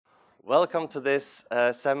Welcome to this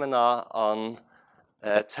seminar on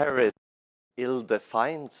terrorism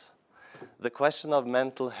ill-defined. The question of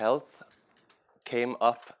mental health came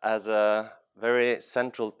up as a very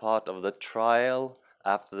central part of the trial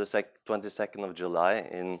after the 22nd of July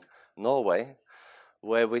in Norway,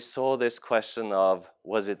 where we saw this question of,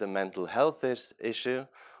 was it a mental health issue?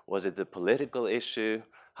 Was it a political issue?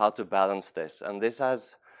 How to balance this? And this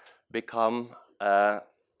has become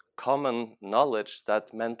common knowledge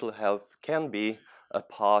that mental health can be a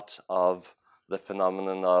part of the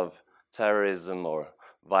phenomenon of terrorism or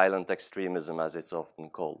violent extremism, as it's often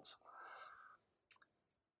called.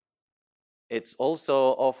 It's also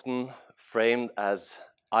often framed as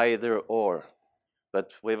either or,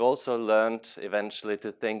 but we've also learned eventually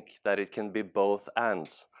to think that it can be both and,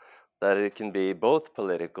 that it can be both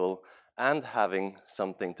political and having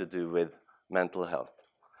something to do with mental health.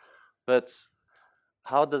 But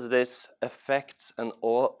how does this affect an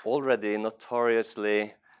already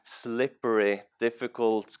notoriously slippery,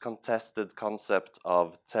 difficult, contested concept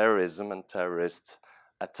of terrorism and terrorist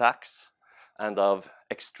attacks, and of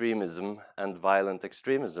extremism and violent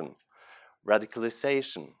extremism,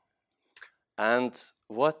 radicalization? And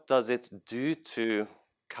what does it do to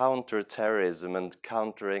counter terrorism and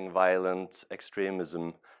countering violent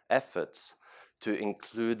extremism efforts to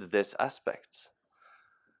include this aspect?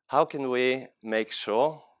 How can we make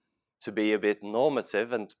sure, to be a bit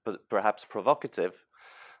normative and perhaps provocative,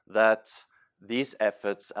 that these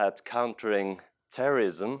efforts at countering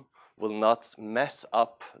terrorism will not mess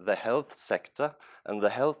up the health sector and the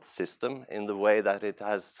health system in the way that it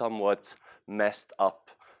has somewhat messed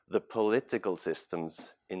up the political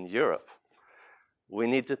systems in Europe? We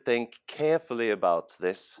need to think carefully about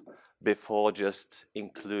this before just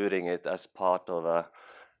including it as part of a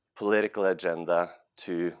political agenda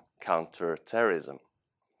to counter terrorism.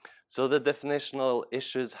 So the definitional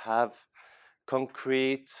issues have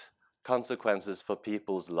concrete consequences for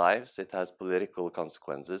people's lives. It has political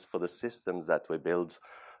consequences for the systems that we build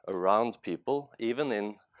around people, even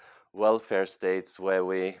in welfare states where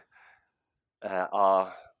we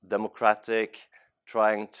are democratic,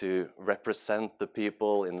 trying to represent the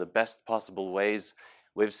people in the best possible ways.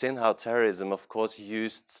 We've seen how terrorism, of course,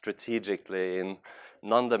 used strategically in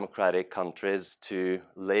non-democratic countries to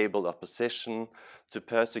label opposition, to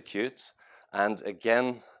persecute. And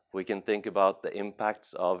again, we can think about the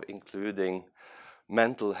impacts of including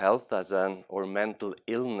mental health as or mental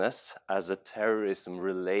illness as a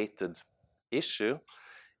terrorism-related issue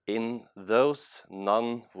in those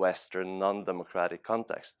non-Western, non-democratic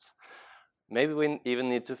contexts. Maybe we even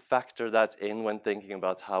need to factor that in when thinking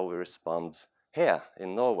about how we respond here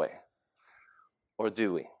in Norway. Or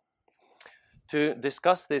do we? To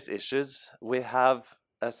discuss these issues, we have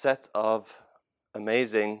a set of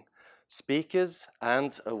amazing speakers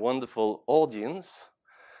and a wonderful audience.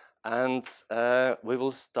 And we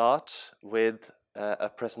will start with a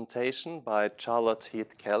presentation by Charlotte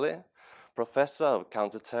Heath Kelly, Professor of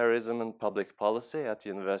Counterterrorism and Public Policy at the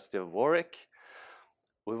University of Warwick.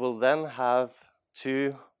 We will then have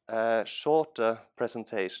two shorter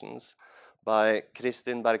presentations by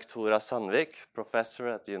Kristin Bergtora Sandvik, Professor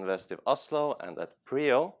at the University of Oslo and at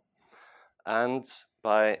PRIO, and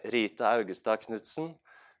by Rita Augestad Knudsen,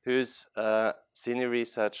 who's a senior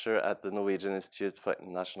researcher at the Norwegian Institute for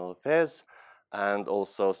International Affairs and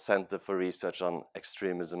also Center for Research on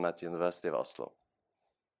Extremism at the University of Oslo.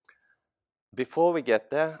 Before we get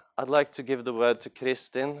there, I'd like to give the word to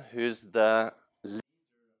Kristin, who's the leader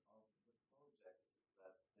of the project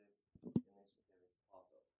that this initiative is part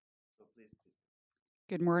of. So please, Kristin.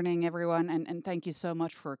 Good morning, everyone, and thank you so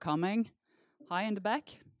much for coming. Hi in the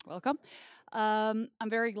back, welcome. I'm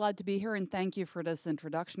very glad to be here, and thank you for this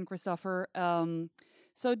introduction, Christopher.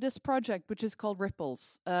 So this project, which is called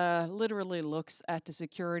Ripples, literally looks at the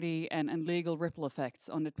security and legal ripple effects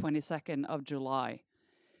on the 22nd of July.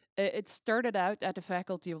 It started out at the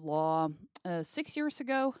Faculty of Law 6 years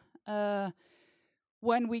ago,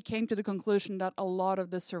 when we came to the conclusion that a lot of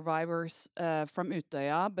the survivors from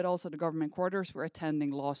Utøya, but also the government quarters, were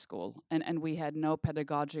attending law school, and we had no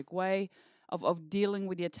pedagogic way of dealing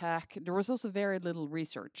with the attack. There was also very little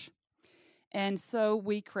research. And so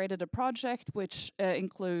we created a project which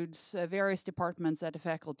includes various departments at the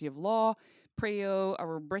Faculty of Law, PRIO,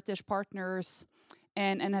 our British partners,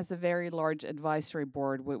 and has a very large advisory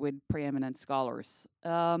board with preeminent scholars.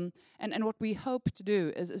 And what we hope to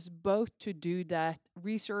do is both to do that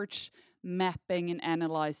research, mapping and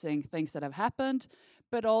analyzing things that have happened,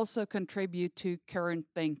 but also contribute to current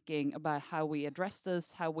thinking about how we address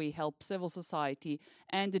this, how we help civil society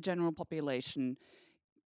and the general population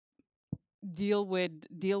deal with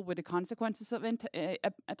the consequences of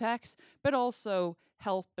attacks, but also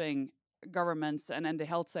helping governments and the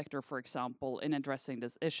health sector, for example, in addressing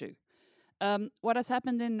this issue. What has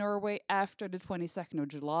happened in Norway after the 22nd of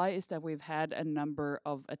July is that we've had a number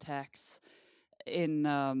of attacks in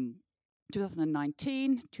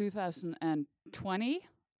 2019, 2020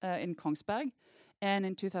 in Kongsberg, and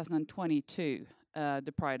in 2022,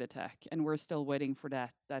 the Pride attack. And we're still waiting for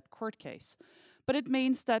that court case. But it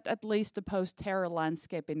means that at least the post-terror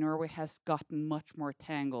landscape in Norway has gotten much more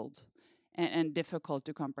tangled and difficult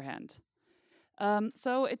to comprehend.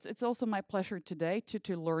 So it's also my pleasure today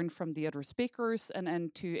to learn from the other speakers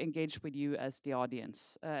and to engage with you as the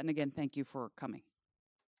audience. And again, thank you for coming.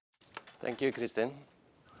 Thank you, Kristin.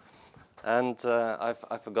 And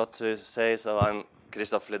I forgot to say, so I'm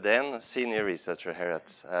Christoph Ledén, Senior Researcher here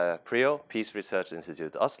at PRIO, Peace Research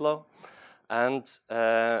Institute Oslo. And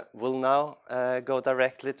we'll now go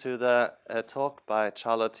directly to the talk by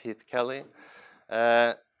Charlotte Heath Kelly.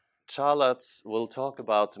 Charlotte will talk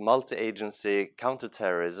about multi-agency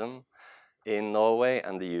counterterrorism in Norway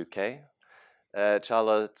and the UK.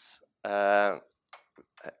 Charlotte's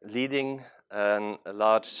leading a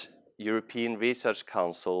large European Research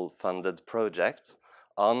Council funded project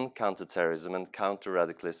on counterterrorism and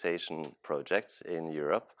counter-radicalization projects in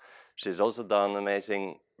Europe. She's also done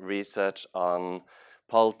amazing research on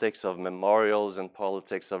politics of memorials and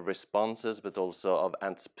politics of responses, but also of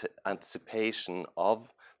anticipation of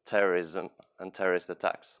terrorism and terrorist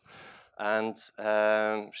attacks. And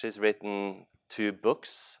she's written 2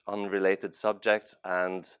 books on related subjects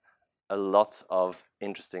and a lot of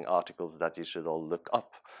interesting articles that you should all look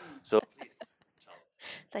up. So please, Charlotte.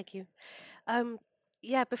 Thank you.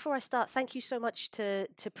 Yeah, before I start, thank you so much to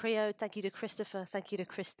Prio. Thank you to Christopher. Thank you to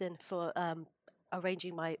Kristin for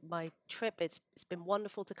arranging my trip. It's been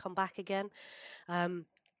wonderful to come back again.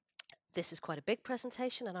 This is quite a big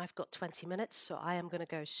presentation, and I've got 20 minutes, so I am going to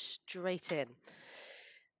go straight in.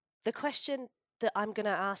 The question that I'm going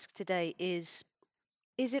to ask today is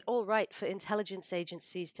it all right for intelligence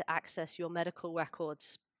agencies to access your medical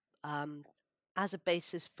records as a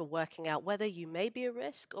basis for working out whether you may be a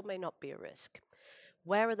risk or may not be a risk?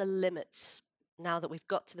 Where are the limits now that we've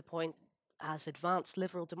got to the point as advanced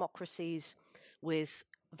liberal democracies with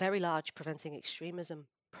very large preventing extremism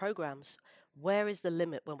programs? Where is the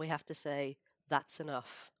limit when we have to say, that's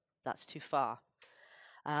enough, that's too far?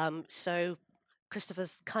 So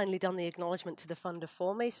Christopher's kindly done the acknowledgement to the funder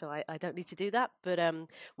for me, so I don't need to do that. But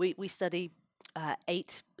we study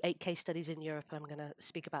 8 case studies in Europe, and I'm going to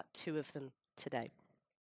speak about 2 of them today.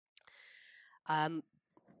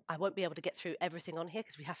 I won't be able to get through everything on here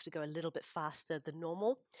because we have to go a little bit faster than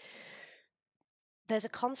normal. There's a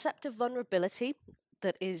concept of vulnerability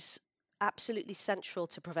that is absolutely central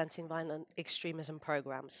to preventing violent extremism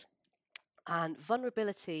programs. And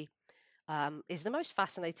vulnerability is the most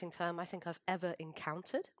fascinating term I think I've ever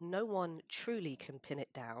encountered. No one truly can pin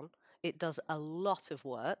it down. It does a lot of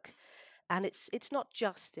work. And it's not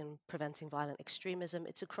just in preventing violent extremism,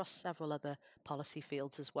 it's across several other policy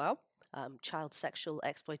fields as well. Child sexual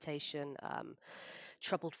exploitation,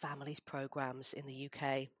 troubled families programs in the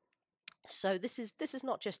UK. So this is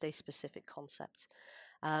not just a specific concept.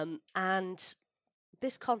 And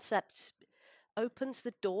this concept opens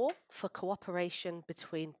the door for cooperation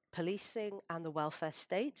between policing and the welfare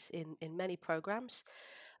state in many programs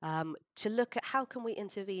to look at how can we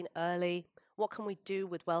intervene early, what can we do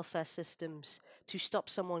with welfare systems to stop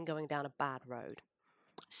someone going down a bad road.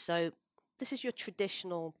 So this is your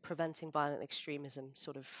traditional preventing violent extremism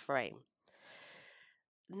sort of frame.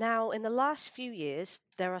 Now, in the last few years,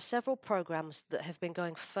 there are several programs that have been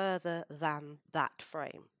going further than that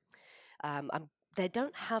frame. They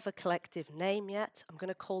don't have a collective name yet. I'm going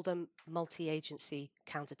to call them multi-agency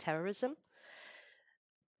counterterrorism.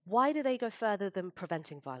 Why do they go further than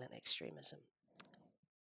preventing violent extremism?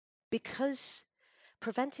 Because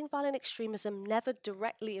preventing violent extremism never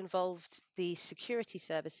directly involved the security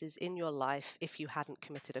services in your life if you hadn't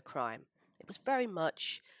committed a crime. It was very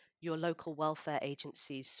much your local welfare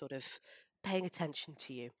agencies sort of paying attention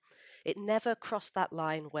to you. It never crossed that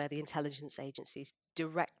line where the intelligence agencies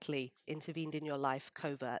directly intervened in your life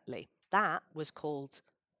covertly. That was called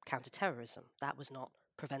counterterrorism. That was not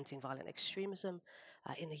preventing violent extremism.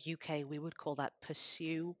 In the UK, we would call that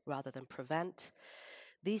pursue rather than prevent.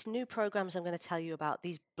 These new programs I'm going to tell you about,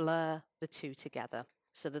 these blur the two together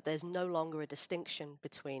so that there's no longer a distinction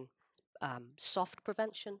between soft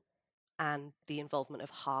prevention and the involvement of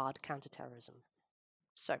hard counterterrorism.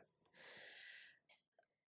 So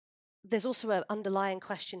there's also an underlying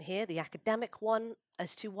question here, the academic one,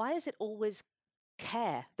 as to why is it always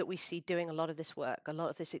care that we see doing a lot of this work, a lot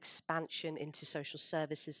of this expansion into social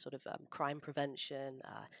services, sort of crime prevention,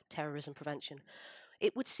 terrorism prevention,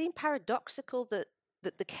 it would seem paradoxical that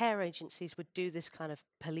the care agencies would do this kind of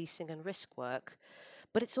policing and risk work,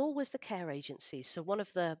 but it's always the care agencies. So one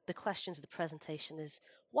of the questions of the presentation is,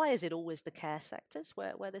 why is it always the care sectors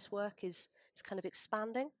where this work is kind of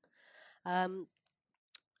expanding? And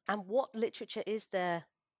what literature is there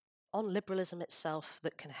on liberalism itself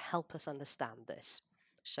that can help us understand this?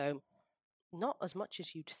 So not as much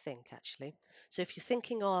as you'd think, actually. So if you're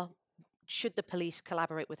thinking, should the police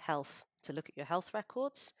collaborate with health to look at your health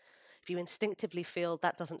records? If you instinctively feel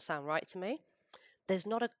that doesn't sound right to me, there's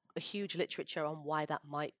not a huge literature on why that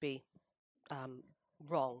might be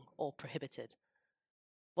wrong or prohibited.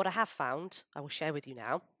 What I have found, I will share with you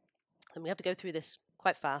now, and we have to go through this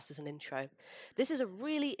quite fast as an intro. This is a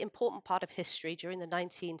really important part of history during the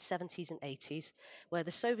 1970s and 80s, where the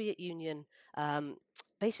Soviet Union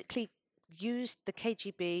basically used the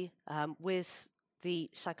KGB with the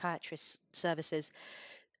psychiatrist services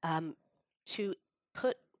to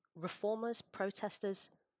put reformers, protesters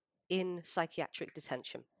in psychiatric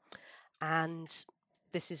detention. And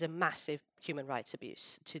this is a massive human rights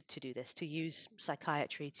abuse to do this, to use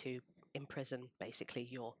psychiatry to imprison basically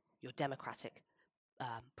your democratic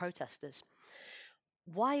protesters.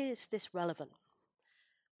 Why is this relevant?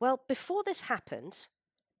 Well, before this happened,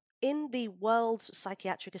 in the World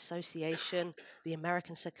Psychiatric Association, the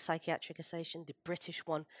American Psychiatric Association, the British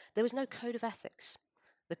one, there was no code of ethics.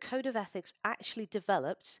 The code of ethics actually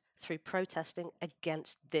developed through protesting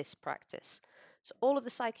against this practice. So all of the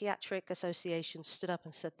psychiatric associations stood up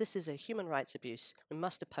and said, this is a human rights abuse. We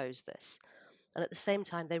must oppose this. And at the same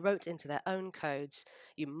time, they wrote into their own codes,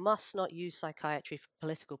 you must not use psychiatry for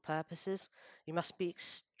political purposes. You must be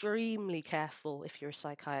extremely careful if you're a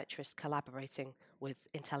psychiatrist collaborating with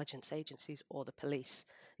intelligence agencies or the police.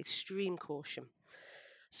 Extreme caution.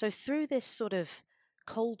 So through this sort of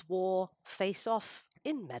Cold War face-off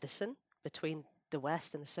in medicine between the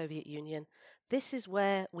West and the Soviet Union, this is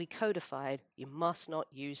where we codified, you must not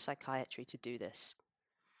use psychiatry to do this.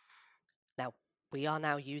 Now, we are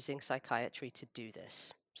now using psychiatry to do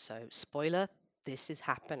this. So, spoiler, this is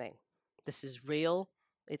happening. This is real.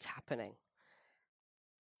 It's happening.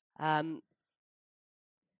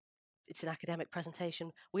 It's an academic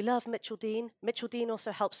presentation. We love Mitchell Dean. Mitchell Dean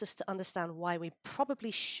also helps us to understand why we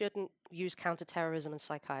probably shouldn't use counterterrorism and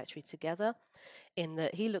psychiatry together, in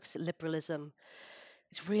that he looks at liberalism.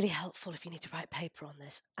 It's really helpful if you need to write a paper on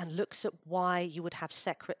this, and looks at why you would have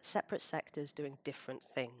separate sectors doing different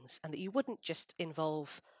things, and that you wouldn't just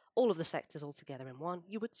involve all of the sectors all together in one,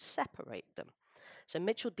 you would separate them. So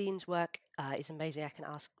Mitchell Dean's work is amazing.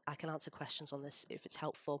 I can answer questions on this if it's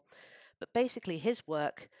helpful. But basically his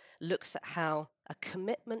work looks at how a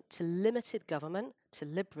commitment to limited government, to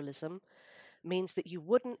liberalism, means that you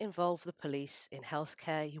wouldn't involve the police in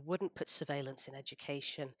healthcare, you wouldn't put surveillance in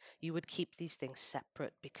education, you would keep these things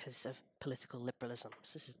separate because of political liberalism.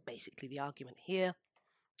 So this is basically the argument here.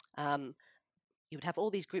 You would have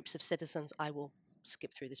all these groups of citizens. I will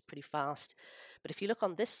skip through this pretty fast. But if you look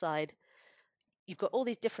on this side, you've got all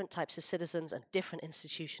these different types of citizens and different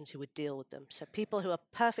institutions who would deal with them. So people who are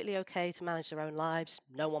perfectly okay to manage their own lives,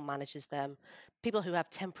 no one manages them. People who have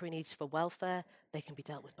temporary needs for welfare, they can be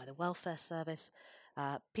dealt with by the welfare service.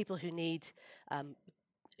 People who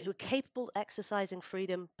who are capable of exercising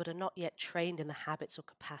freedom but are not yet trained in the habits or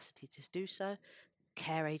capacity to do so.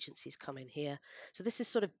 Care agencies come in here. So this is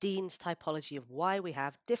sort of Dean's typology of why we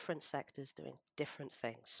have different sectors doing different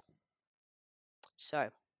things. So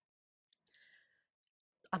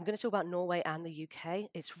I'm going to talk about Norway and the UK.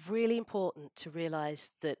 It's really important to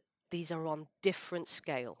realize that these are on different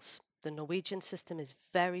scales. The Norwegian system is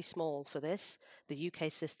very small for this. The UK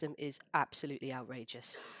system is absolutely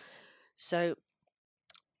outrageous. So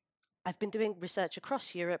I've been doing research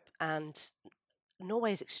across Europe, and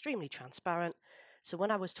Norway is extremely transparent. So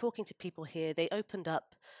when I was talking to people here, they opened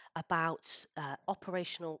up about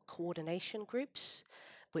operational coordination groups,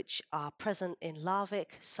 which are present in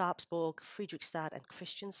Larvik, Sarpsborg, Fredrikstad, and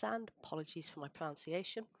Kristiansand. Apologies for my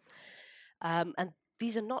pronunciation. And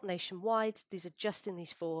these are not nationwide. These are just in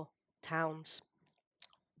these 4 towns.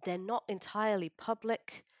 They're not entirely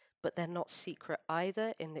public, but they're not secret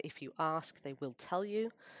either, in that if you ask, they will tell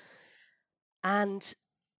you. And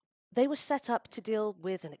they were set up to deal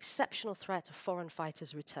with an exceptional threat of foreign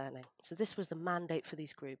fighters returning. So this was the mandate for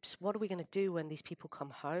these groups. What are we going to do when these people come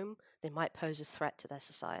home? They might pose a threat to their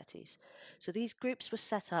societies. So these groups were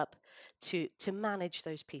set up to manage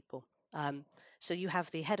those people. So you have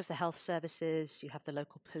the head of the health services, you have the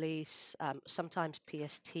local police, sometimes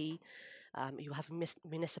PST, You have a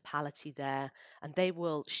municipality there, and they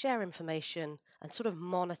will share information and sort of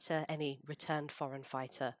monitor any returned foreign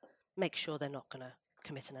fighter, make sure they're not going to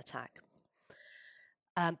commit an attack.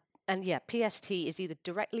 And yeah, PST is either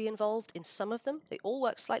directly involved in some of them. They all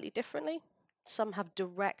work slightly differently. Some have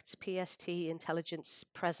direct PST intelligence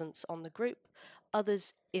presence on the group,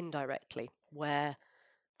 others indirectly, where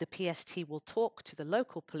the PST will talk to the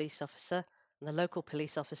local police officer, and the local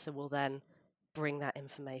police officer will then bring that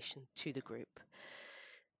information to the group.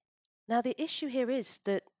 Now, the issue here is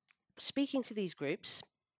that speaking to these groups,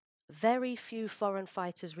 very few foreign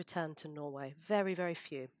fighters return to Norway. Very, very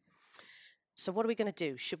few. So what are we going to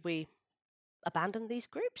do? Should we abandon these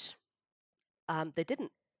groups? They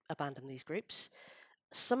didn't abandon these groups.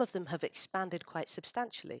 Some of them have expanded quite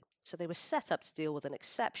substantially. So they were set up to deal with an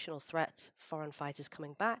exceptional threat, foreign fighters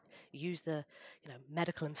coming back, use the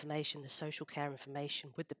medical information, the social care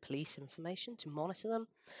information with the police information to monitor them.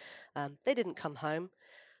 They didn't come home.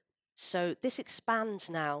 So this expands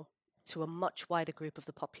now to a much wider group of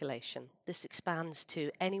the population. This expands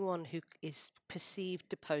to anyone who is perceived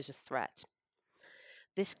to pose a threat.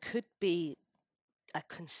 This could be a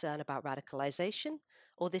concern about radicalization,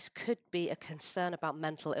 or this could be a concern about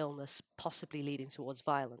mental illness, possibly leading towards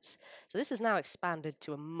violence. So this has now expanded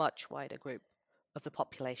to a much wider group of the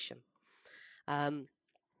population.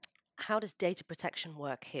 How does data protection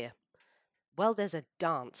work here? Well, there's a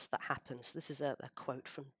dance that happens. This is a quote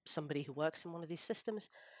from somebody who works in one of these systems.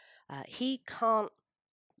 He can't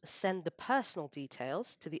send the personal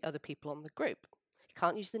details to the other people on the group. He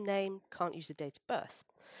can't use the name, can't use the date of birth.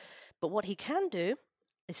 But what he can do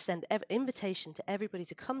is send invitation to everybody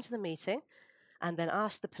to come to the meeting and then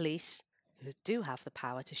ask the police, who do have the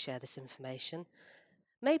power to share this information.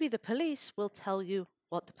 Maybe the police will tell you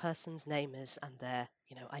what the person's name is and their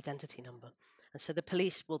identity number. And so the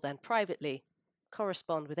police will then privately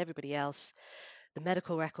correspond with everybody else. The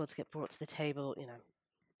medical records get brought to the table,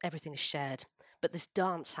 everything is shared. But this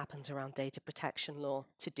dance happens around data protection law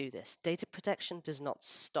to do this. Data protection does not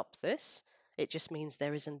stop this. It just means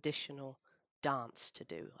there is an additional dance to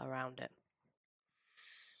do around it.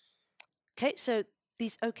 Okay, so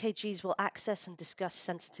these OKGs will access and discuss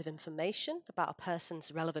sensitive information about a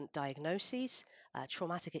person's relevant diagnoses,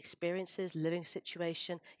 traumatic experiences, living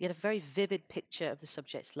situation. You get a very vivid picture of the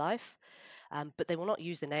subject's life, but they will not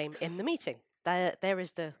use the name in the meeting. There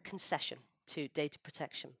is the concession to data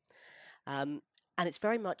protection. And it's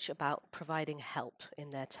very much about providing help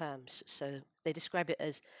in their terms. So they describe it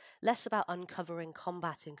as less about uncovering,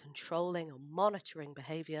 combating, controlling, or monitoring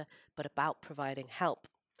behavior, but about providing help.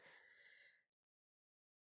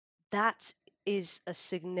 That is a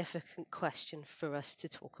significant question for us to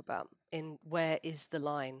talk about. In where is the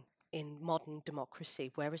line in modern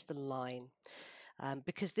democracy? Where is the line?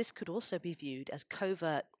 Because this could also be viewed as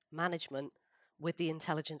covert management with the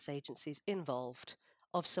intelligence agencies involved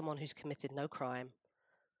of someone who's committed no crime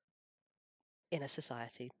in a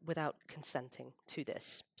society without consenting to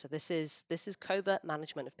this. So this is covert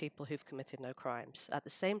management of people who've committed no crimes at the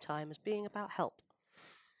same time as being about help.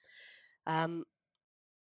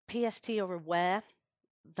 PST are aware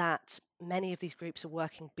that many of these groups are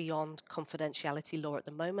working beyond confidentiality law at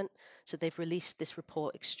the moment, so they've released this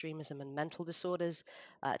report, Extremism and Mental Disorders,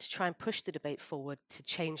 to try and push the debate forward to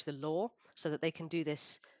change the law so that they can do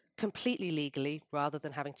this completely legally rather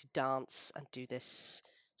than having to dance and do this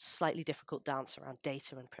slightly difficult dance around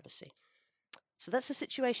data and privacy. So that's the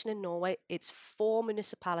situation in Norway. It's 4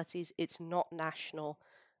 municipalities. It's not national.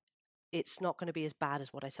 It's not going to be as bad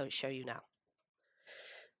as what I show you now.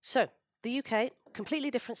 So the UK,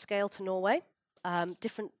 completely different scale to Norway,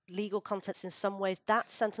 different legal context in some ways.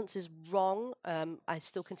 That sentence is wrong. I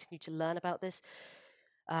still continue to learn about this.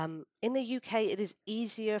 In the UK, it is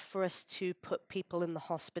easier for us to put people in the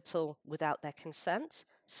hospital without their consent,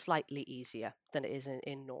 slightly easier than it is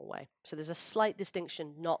in Norway. So there's a slight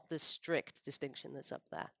distinction, not the strict distinction that's up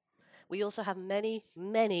there. We also have many,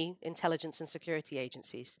 many intelligence and security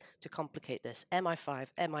agencies to complicate this, MI5,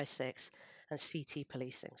 MI6, and CT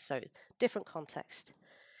policing, so different context.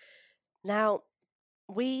 Now,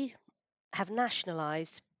 we have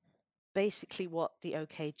nationalized basically what the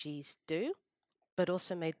OKGs do, but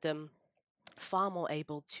also made them far more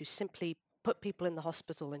able to simply put people in the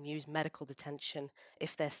hospital and use medical detention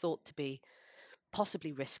if they're thought to be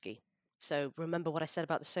possibly risky. So remember what I said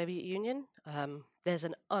about the Soviet Union? There's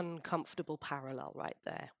an uncomfortable parallel right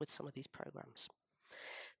there with some of these programs.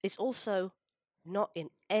 It's also not in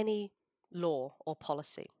any law or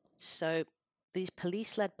policy. So these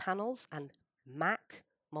police-led panels and MAC,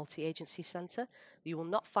 Multi-Agency Centre, you will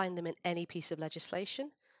not find them in any piece of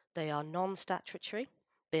legislation. They are non-statutory.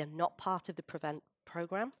 They are not part of the PREVENT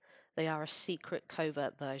programme. They are a secret,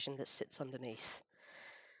 covert version that sits underneath.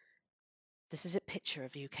 This is a picture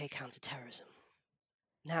of UK counterterrorism.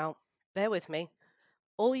 Now, bear with me.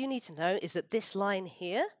 All you need to know is that this line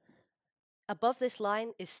here, above this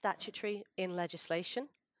line, is statutory in legislation.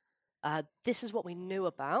 This is what we knew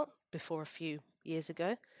about before a few years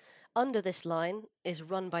ago. Under this line is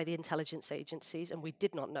run by the intelligence agencies, and we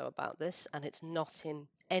did not know about this, and it's not in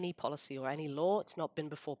any policy or any law. It's not been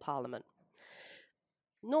before Parliament.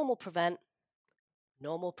 Normal prevent,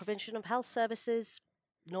 normal provision of health services,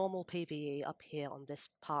 normal PVE up here on this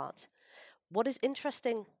part. What is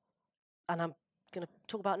interesting, and I'm going to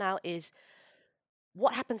talk about now, is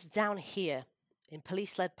what happens down here in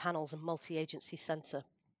police-led panels and multi-agency centre.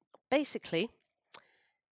 Basically,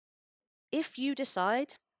 if you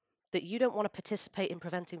decide that you don't want to participate in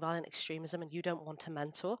preventing violent extremism and you don't want to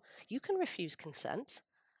mentor, you can refuse consent.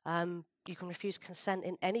 You can refuse consent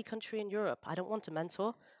in any country in Europe. I don't want to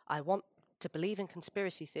mentor. I want to believe in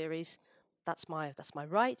conspiracy theories. That's my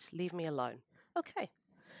right. Leave me alone. Okay.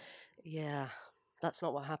 Yeah, that's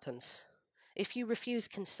not what happens. If you refuse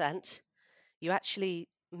consent, you actually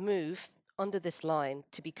move under this line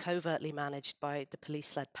to be covertly managed by the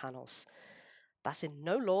police-led panels. That's in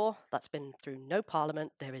no law, that's been through no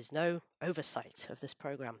parliament, there is no oversight of this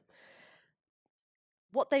program.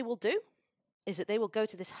 What they will do is that they will go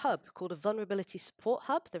to this hub called a vulnerability support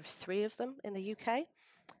hub. There are 3 of them in the UK.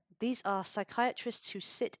 These are psychiatrists who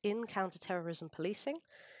sit in counterterrorism policing,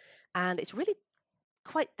 and it's really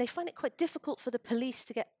they find it quite difficult for the police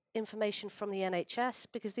to get information from the NHS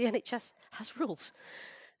because the NHS has rules.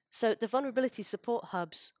 So the vulnerability support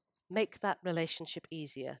hubs make that relationship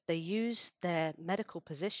easier. They use their medical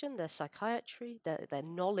position, their psychiatry, their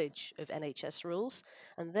knowledge of NHS rules,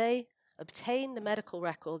 and they obtain the medical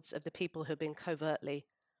records of the people who have been covertly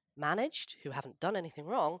managed, who haven't done anything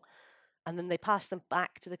wrong, and then they pass them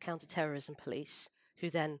back to the counterterrorism police, who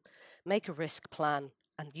then make a risk plan,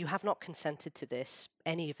 and you have not consented to this,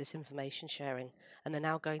 any of this information sharing, and they're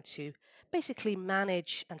now going to basically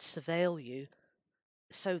manage and surveil you.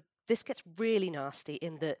 So this gets really nasty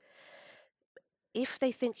in that if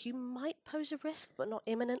they think you might pose a risk, but not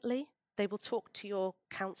imminently, they will talk to your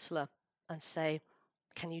counsellor and say,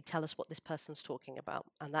 can you tell us what this person's talking about?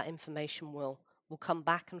 And that information will come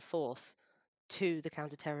back and forth to the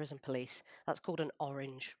counterterrorism police. That's called an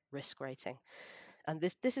orange risk rating. And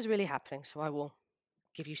this is really happening, so I will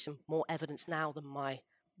give you some more evidence now than my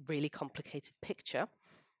really complicated picture.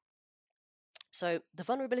 So the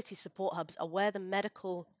vulnerability support hubs are where the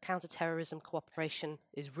medical counterterrorism cooperation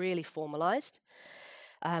is really formalized.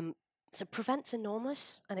 So Prevent's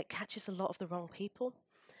enormous, and it catches a lot of the wrong people.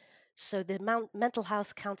 So the mental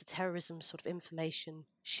health counterterrorism sort of information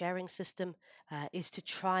sharing system is to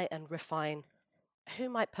try and refine who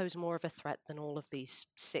might pose more of a threat than all of these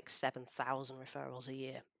 6,000-7,000 referrals a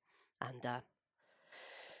year. And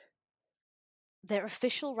their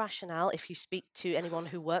official rationale, if you speak to anyone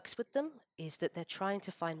who works with them, is that they're trying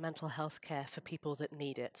to find mental health care for people that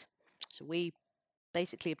need it. So we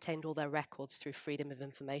basically obtained all their records through Freedom of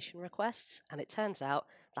Information requests, and it turns out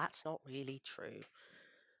that's not really true.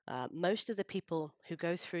 Most of the people who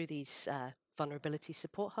go through these vulnerability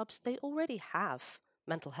support hubs, they already have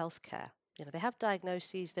mental health care. You know, they have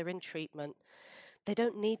diagnoses, they're in treatment. They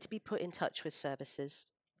don't need to be put in touch with services.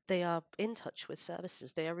 They are in touch with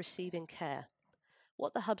services. They are receiving care.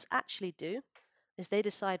 What the hubs actually do is they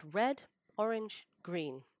decide red, orange,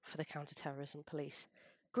 green for the counterterrorism police.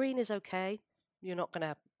 Green is okay. You're not going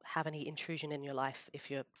to have any intrusion in your life if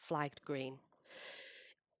you're flagged green.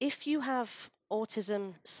 If you have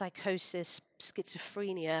autism, psychosis,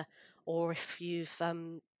 schizophrenia, or if you've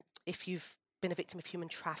been a victim of human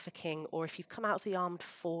trafficking, or if you've come out of the armed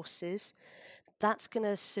forces, that's going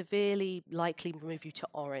to severely likely move you to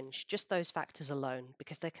orange, just those factors alone,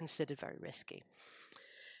 because they're considered very risky.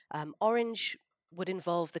 Orange would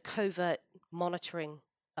involve the covert monitoring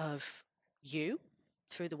of you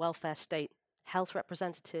through the welfare state, health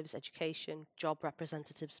representatives, education, job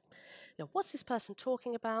representatives. You know, what's this person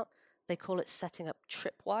talking about? They call it setting up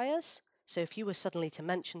tripwires. So if you were suddenly to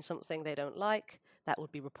mention something they don't like, that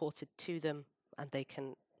would be reported to them, and they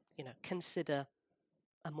can, you know, consider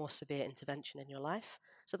a more severe intervention in your life.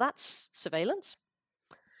 So that's surveillance.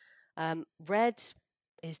 Red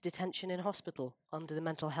is detention in hospital under the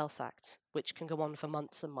Mental Health Act, which can go on for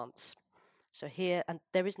months and months. So here, and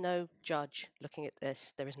there is no judge looking at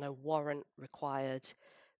this, there is no warrant required.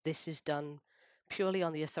 This is done purely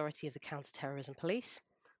on the authority of the counterterrorism police.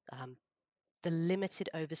 The limited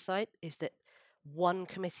oversight is that one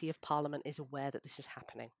committee of Parliament is aware that this is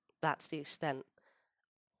happening. That's the extent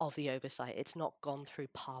of the oversight. It's not gone through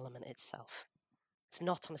Parliament itself. It's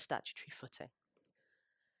not on a statutory footing.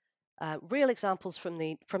 Real examples from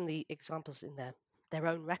the examples in their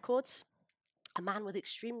own records. A man with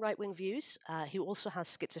extreme right-wing views who also has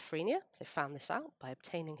schizophrenia. They found this out by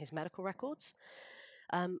obtaining his medical records.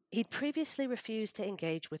 He'd previously refused to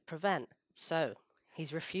engage with Prevent. So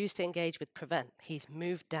he's refused to engage with Prevent. He's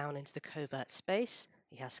moved down into the covert space.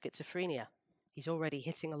 He has schizophrenia. He's already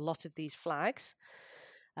hitting a lot of these flags.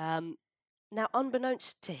 Now,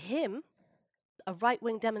 unbeknownst to him, a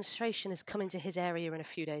right-wing demonstration is coming to his area in a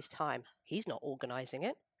few days' time. He's not organising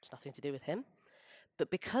it. It's nothing to do with him. But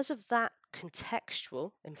because of that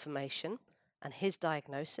contextual information and his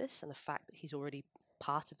diagnosis and the fact that he's already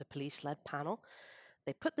part of the police-led panel,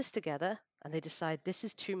 they put this together and they decide this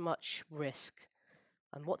is too much risk.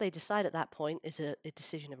 And what they decide at that point is a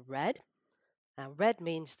decision of red. Now, red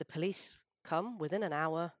means the police come within an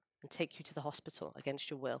hour and take you to the hospital against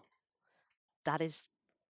your will. That is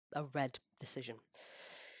a red decision.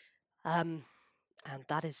 And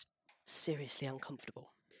that is seriously uncomfortable.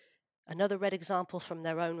 Another red example from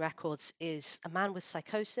their own records is a man with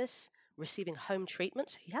psychosis receiving home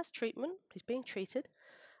treatment. He has treatment, he's being treated.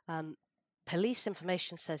 Police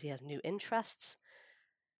information says he has new interests.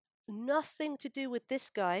 Nothing to do with this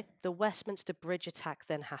guy. The Westminster Bridge attack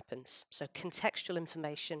then happens. So contextual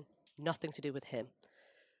information, nothing to do with him.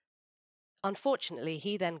 Unfortunately,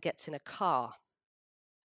 he then gets in a car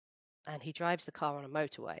and he drives the car on a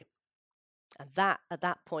motorway. And at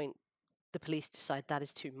that point, the police decide that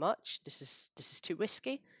is too much. This is too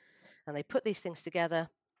risky. And they put these things together,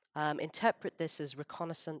 interpret this as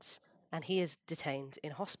reconnaissance, and he is detained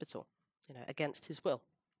in hospital, against his will.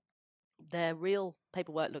 Their real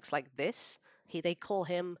paperwork looks like this. They call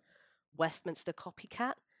him Westminster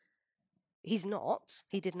copycat. He's not.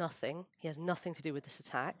 He did nothing. He has nothing to do with this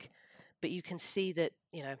attack. But you can see that,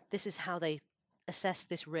 this is how they assess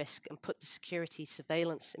this risk and put the security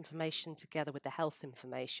surveillance information together with the health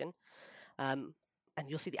information. And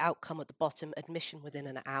you'll see the outcome at the bottom, admission within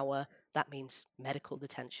an hour. That means medical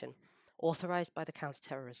detention, authorized by the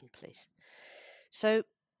counter-terrorism police. So,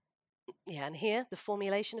 and here, the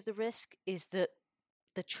formulation of the risk is that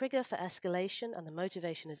the trigger for escalation and the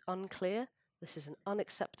motivation is unclear. This is an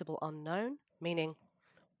unacceptable unknown, meaning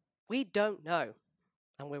we don't know,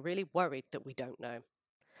 and we're really worried that we don't know.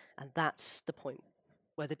 And that's the point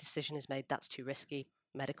where the decision is made, that's too risky,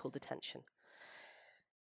 medical detention.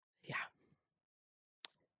 Yeah.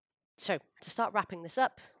 So, to start wrapping this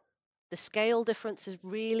up, the scale difference is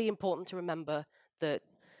really important to remember that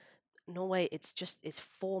Norway, it's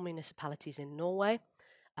 4 municipalities in Norway,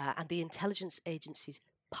 and the intelligence agencies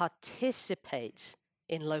participate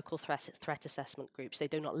in local threat assessment groups. They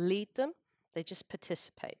do not lead them, they just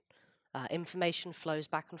participate. Information flows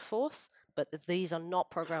back and forth, but these are not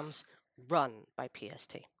programs run by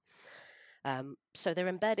PST. So they're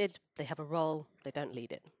embedded, they have a role, they don't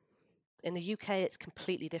lead it. In the UK, it's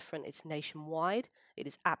completely different. It's nationwide. It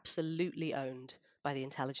is absolutely owned by the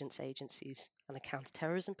intelligence agencies and the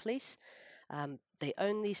counter-terrorism police. They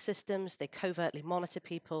own these systems. They covertly monitor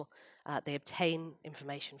people. They obtain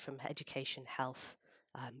information from education, health,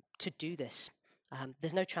 to do this.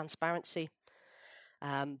 There's no transparency.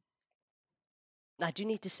 I do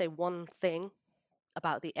need to say one thing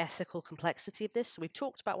about the ethical complexity of this. So we've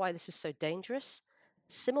talked about why this is so dangerous.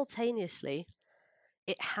 Simultaneously,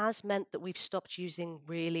 it has meant that we've stopped using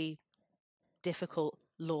really difficult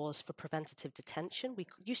laws for preventative detention. We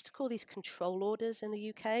used to call these control orders in the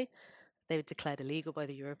UK. They were declared illegal by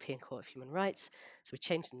the European Court of Human Rights. So we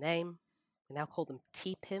changed the name. We now call them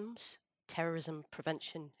TPIMs, Terrorism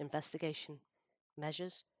Prevention Investigation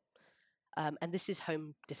Measures. And this is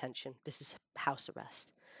home detention. This is house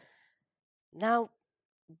arrest. Now,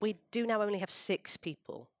 we do now only have 6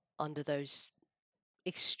 people under those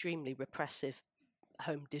extremely repressive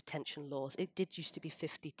home detention laws. It did used to be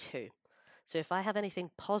 52. So if I have anything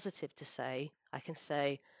positive to say, I can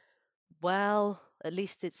say, well, at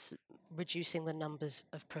least it's reducing the numbers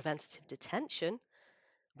of preventative detention.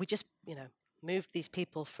 We just, moved these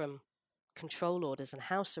people from control orders and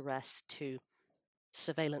house arrest to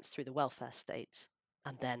surveillance through the welfare states.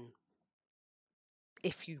 And then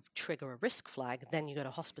if you trigger a risk flag, then you go to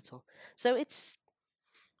hospital. So it's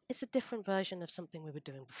a different version of something we were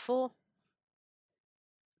doing before.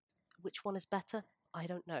 Which one is better? I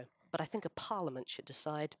don't know. But I think a parliament should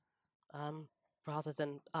decide rather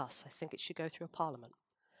than us. I think it should go through a parliament.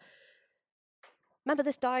 Remember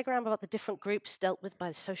this diagram about the different groups dealt with by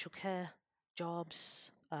the social care,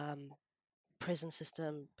 jobs, prison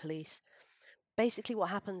system, police? Basically what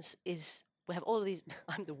happens is we have all of these,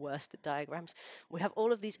 I'm the worst at diagrams. We have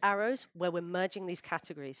all of these arrows where we're merging these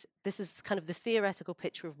categories. This is kind of the theoretical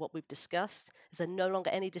picture of what we've discussed. Is there no longer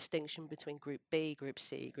any distinction between Group B, Group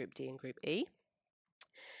C, Group D, and Group E?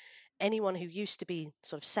 Anyone who used to be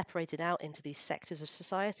sort of separated out into these sectors of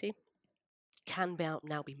society can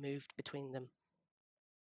now be moved between them.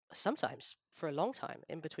 Sometimes for a long time,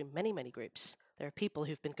 in between many, many groups. There are people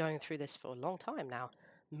who've been going through this for a long time now,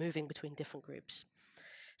 moving between different groups.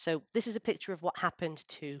 So this is a picture of what happened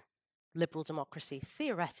to liberal democracy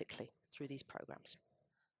theoretically through these programs.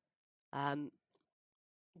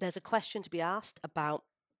 There's a question to be asked about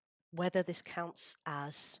whether this counts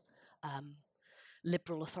as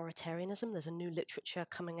liberal authoritarianism. There's a new literature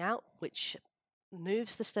coming out which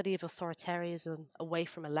moves the study of authoritarianism away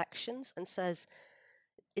from elections and says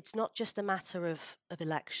it's not just a matter of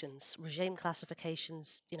elections. Regime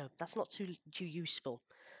classifications, that's not too useful.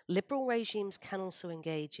 Liberal regimes can also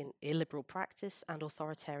engage in illiberal practice and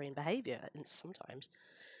authoritarian behavior sometimes.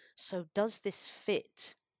 So does this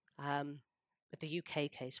fit with the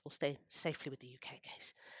UK case? We'll stay safely with the UK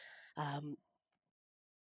case.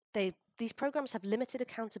 These programs have limited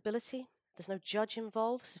accountability. There's no judge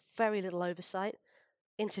involved. There's very little oversight.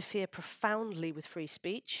 Interfere profoundly with free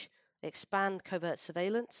speech. Expand covert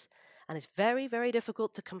surveillance. And it's very, very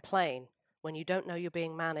difficult to complain when you don't know you're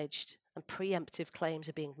being managed and preemptive claims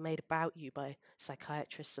are being made about you by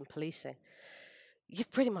psychiatrists and policing.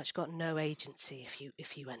 You've pretty much got no agency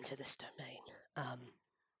if you enter this domain.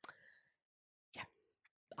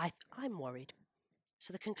 I'm worried.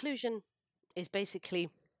 So the conclusion is basically,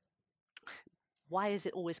 why is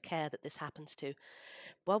it always care that this happens to?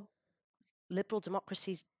 Well, liberal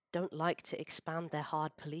democracies don't like to expand their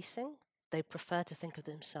hard policing. They prefer to think of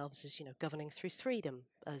themselves as, governing through freedom,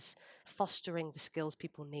 as fostering the skills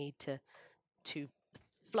people need to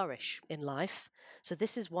flourish in life. So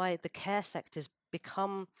this is why the care sectors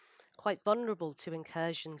become quite vulnerable to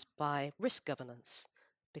incursions by risk governance,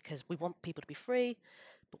 because we want people to be free,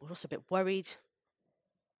 but we're also a bit worried.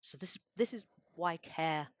 So this is why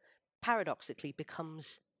care paradoxically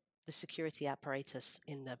becomes the security apparatus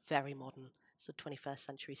in the very modern 21st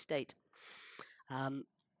century state.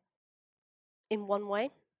 In one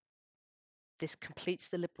way, this completes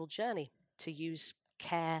the liberal journey to use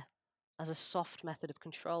care as a soft method of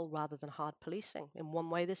control rather than hard policing. In one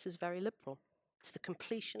way, this is very liberal. It's the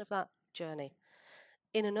completion of that journey.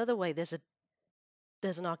 In another way, there's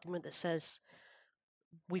an argument that says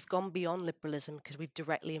we've gone beyond liberalism because we've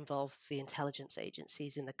directly involved the intelligence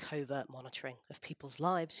agencies in the covert monitoring of people's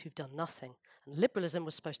lives who've done nothing. And liberalism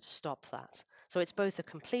was supposed to stop that. So it's both a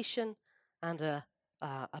completion and a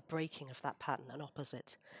breaking of that pattern, an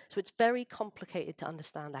opposite. So it's very complicated to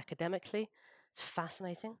understand academically. It's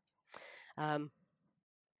fascinating. And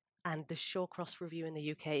the Shawcross Review in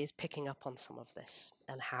the UK is picking up on some of this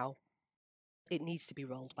and how it needs to be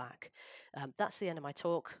rolled back. That's the end of my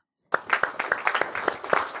talk.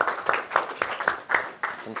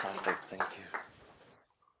 Fantastic, thank you.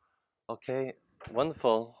 Okay,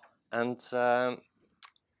 wonderful. And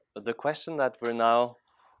the question that we're now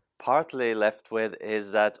partly left with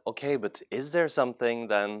is that, okay, but is there something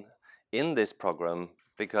then in this program?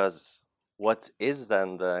 Because what is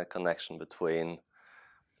then the connection between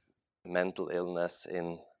mental illness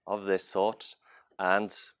of this sort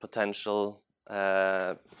and potential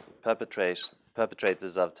perpetrators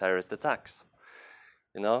of terrorist attacks?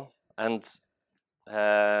 And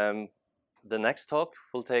the next talk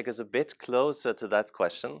will take us a bit closer to that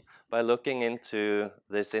question by looking into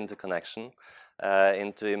this interconnection,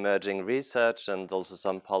 into emerging research and also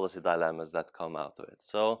some policy dilemmas that come out of it.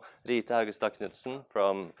 So, Rita Haugestad Knudsen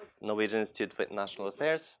from Norwegian Institute for International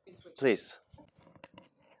Affairs, please.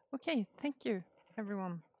 Okay, thank you,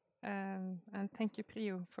 everyone. And thank you,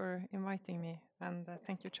 Prio, for inviting me. And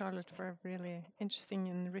thank you, Charlotte, for a really interesting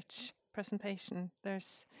and rich presentation.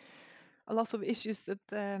 There's a lot of issues that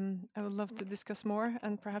I would love to discuss more,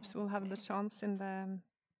 and perhaps we'll have the chance in the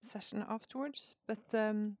session afterwards. But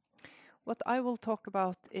what I will talk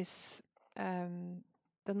about is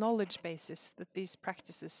the knowledge basis that these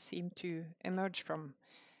practices seem to emerge from.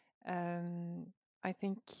 I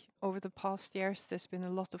think over the past years there's been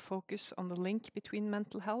a lot of focus on the link between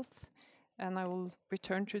mental health, and I will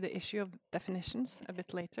return to the issue of definitions a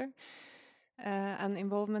bit later, and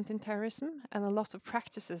involvement in terrorism, and a lot of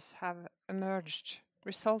practices have emerged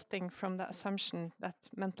resulting from the assumption that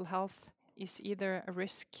mental health is either a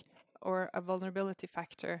risk or a vulnerability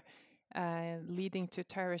factor leading to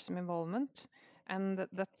terrorism involvement, and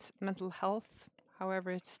that mental health,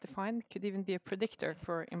 however it's defined, could even be a predictor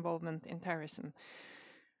for involvement in terrorism.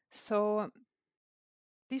 So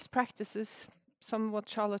these practices some of what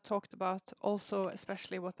Charlotte talked about, also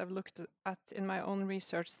especially what I've looked at in my own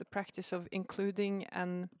research, the practice of including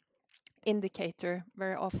an indicator,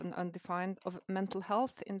 very often undefined, of mental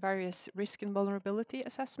health in various risk and vulnerability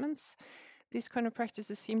assessments. These kind of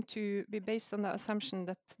practices seem to be based on the assumption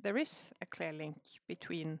that there is a clear link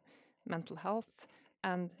between mental health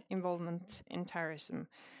and involvement in terrorism.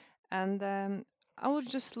 And I will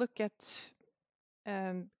just look at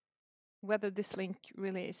whether this link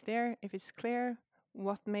really is there, if it's clear,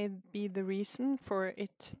 what may be the reason for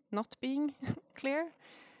it not being clear.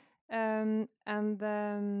 And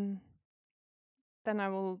then I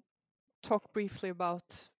will talk briefly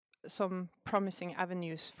about some promising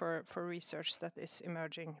avenues for research that is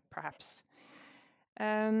emerging, perhaps.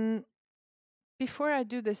 Before I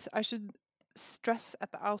do this, I should stress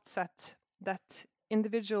at the outset that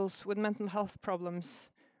individuals with mental health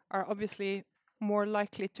problems are obviously more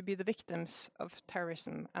likely to be the victims of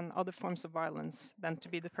terrorism and other forms of violence than to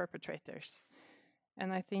be the perpetrators.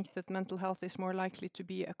 And I think that mental health is more likely to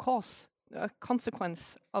be a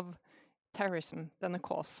consequence of terrorism than a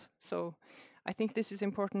cause. So I think this is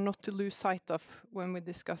important not to lose sight of when we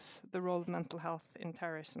discuss the role of mental health in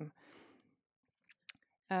terrorism.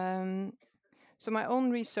 So my own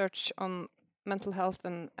research on mental health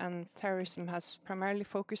and terrorism has primarily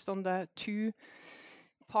focused on the two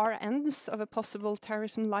far ends of a possible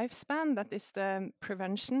terrorism lifespan, that is the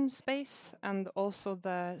prevention space and also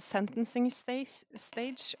the sentencing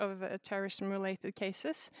stage of terrorism-related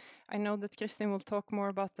cases. I know that Kristin will talk more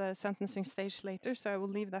about the sentencing stage later, so I will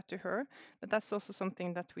leave that to her, but that's also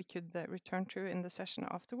something that we could return to in the session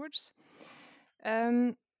afterwards.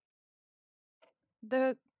 The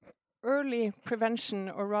early prevention,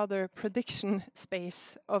 or rather prediction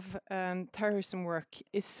space of terrorism work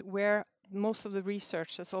is where most of the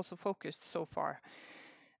research has also focused so far.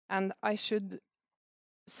 And I should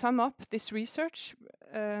sum up this research,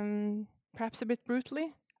 perhaps a bit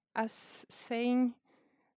brutally, as saying,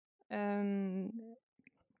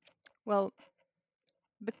 well,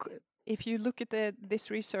 if you look at this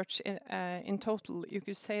research in total, you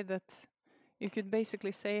could say that you could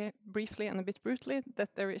basically say briefly and a bit brutally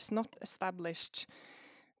that there is no established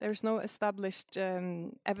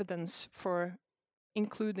evidence for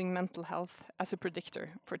including mental health as a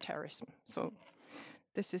predictor for terrorism. So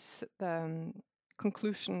this is the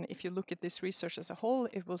conclusion. If you look at this research as a whole,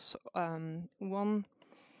 it was one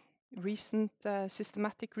recent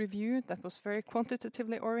systematic review that was very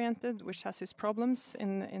quantitatively oriented, which has its problems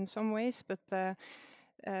in some ways, but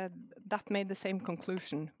that made the same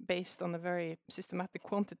conclusion based on a very systematic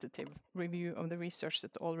quantitative review of the research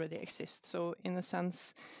that already exists. So in a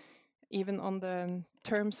sense, even on the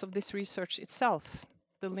terms of this research itself,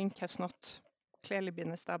 the link has not clearly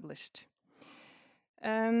been established.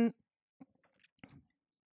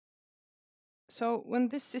 So when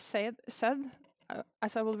this is said,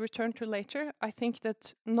 as I will return to later, I think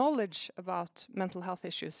that knowledge about mental health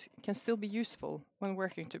issues can still be useful when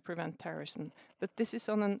working to prevent terrorism, but this is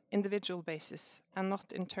on an individual basis and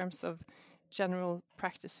not in terms of general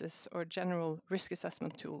practices or general risk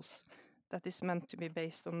assessment tools that is meant to be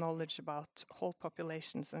based on knowledge about whole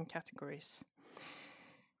populations and categories.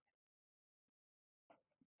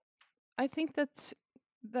 I think that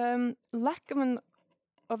the lack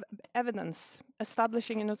of evidence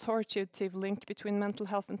establishing an authoritative link between mental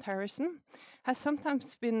health and terrorism has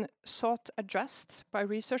sometimes been addressed by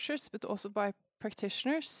researchers, but also by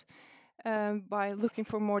practitioners, by looking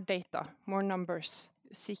for more data, more numbers,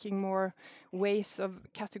 seeking more ways of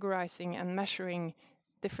categorizing and measuring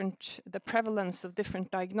the prevalence of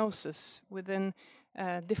different diagnoses within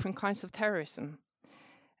different kinds of terrorism.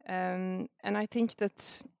 And I think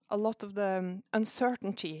that a lot of the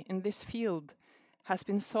uncertainty in this field has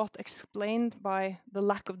been explained by the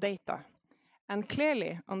lack of data. And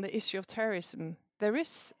clearly, on the issue of terrorism, there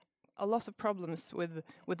is a lot of problems with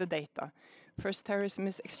the data. First, terrorism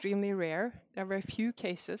is extremely rare. There are very few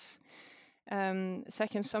cases.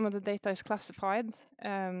 Second, some of the data is classified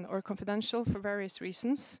or confidential for various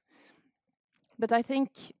reasons. But I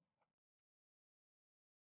think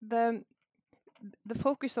the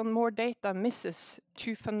focus on more data misses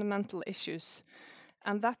two fundamental issues,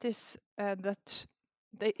 and that is that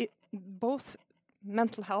both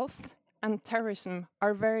mental health and terrorism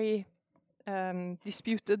are very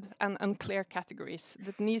disputed and unclear categories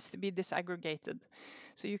that needs to be disaggregated.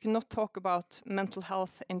 So you cannot talk about mental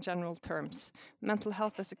health in general terms. Mental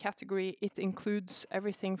health as a category, it includes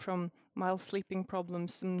everything from mild sleeping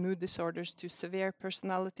problems and mood disorders to severe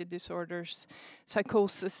personality disorders,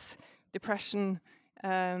 psychosis, depression.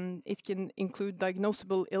 It can include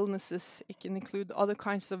diagnosable illnesses. It can include other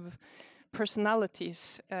kinds of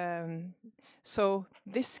personalities. So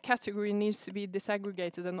this category needs to be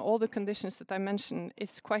disaggregated, and all the conditions that I mentioned,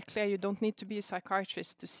 it's quite clear you don't need to be a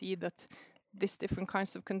psychiatrist to see that these different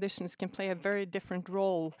kinds of conditions can play a very different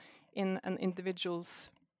role in an individual's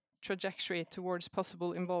trajectory towards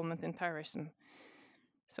possible involvement in terrorism.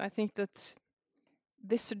 So I think that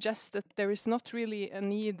this suggests that there is not really a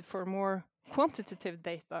need for more quantitative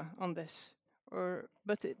data on this,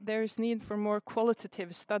 but there is need for more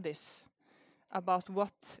qualitative studies about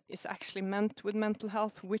what is actually meant with mental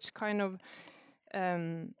health, which kind of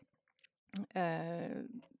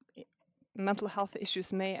mental health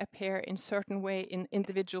issues may appear in certain way in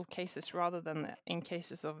individual cases rather than in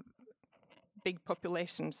cases of big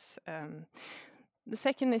populations. The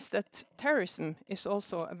second is that terrorism is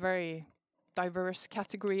also a very diverse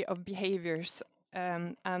category of behaviors,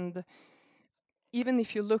 and even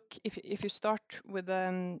if you look, if you start with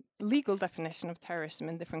a legal definition of terrorism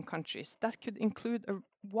in different countries, that could include a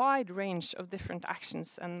wide range of different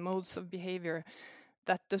actions and modes of behavior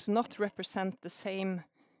that does not represent the same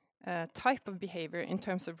type of behavior in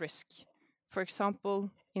terms of risk. For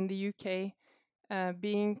example, in the UK,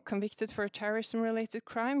 being convicted for a terrorism-related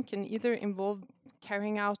crime can either involve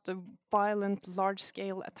carrying out a violent,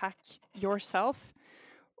 large-scale attack yourself,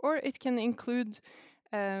 or it can include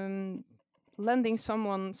lending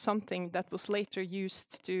someone something that was later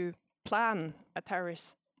used to plan a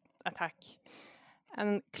terrorist attack.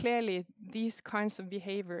 And clearly, these kinds of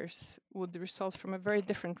behaviors would result from a very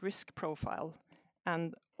different risk profile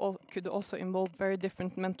and could also involve very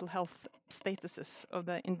different mental health statuses of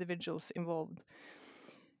the individuals involved.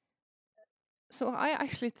 So I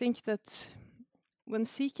actually think that when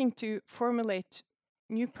seeking to formulate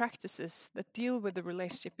new practices that deal with the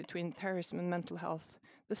relationship between terrorism and mental health,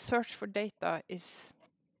 the search for data is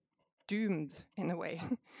doomed in a way,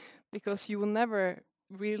 because you will never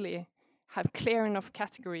really have clear enough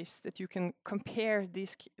categories that you can compare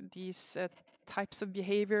these types of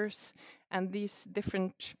behaviors and these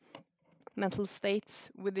different mental states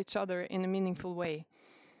with each other in a meaningful way.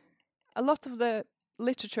 A lot of the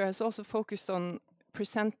literature has also focused on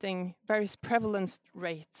presenting various prevalence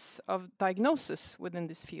rates of diagnosis within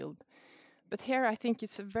this field. But here I think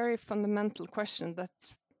it's a very fundamental question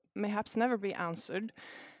that may perhaps never be answered,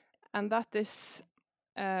 and that is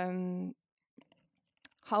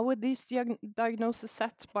how were these diagnoses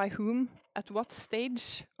set by whom, at what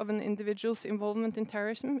stage of an individual's involvement in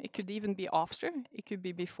terrorism? It could even be after, it could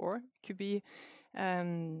be before, it could be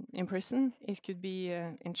in prison, it could be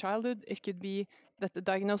in childhood, it could be that the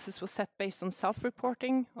diagnosis was set based on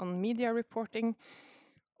self-reporting, on media reporting.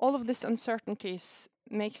 All of these uncertainties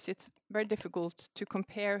makes it very difficult to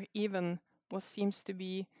compare even what seems to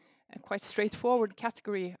be a quite straightforward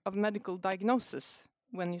category of medical diagnosis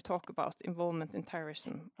when you talk about involvement in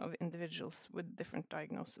terrorism of individuals with different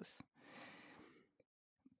diagnoses.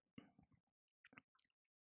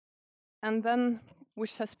 And then,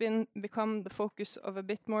 which has become the focus of a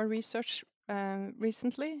bit more research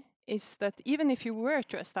recently, is that even if you were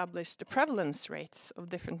to establish the prevalence rates of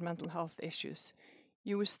different mental health issues,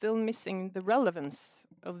 you were still missing the relevance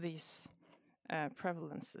of these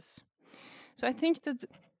prevalences. So I think that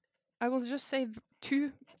I will just say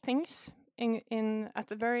two things at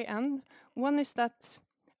the very end. One is that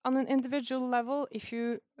on an individual level, if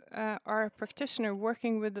you are a practitioner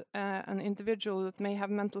working with an individual that may have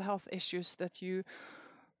mental health issues that you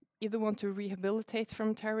either want to rehabilitate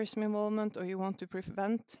from terrorism involvement or you want to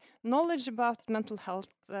prevent, knowledge about mental health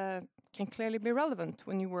can clearly be relevant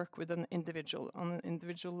when you work with an individual on an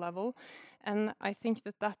individual level. And I think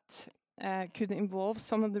that could involve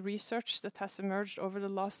some of the research that has emerged over the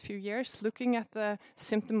last few years, looking at the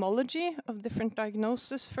symptomology of different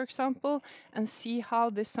diagnoses, for example, and see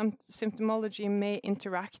how this symptomology may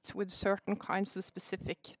interact with certain kinds of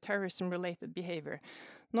specific terrorism-related behavior.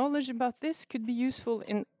 Knowledge about this could be useful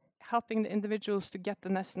in helping the individuals to get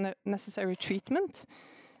the necessary treatment,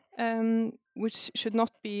 which should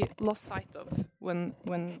not be lost sight of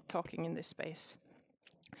when talking in this space.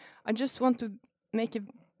 I just want to make a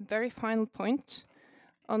very final point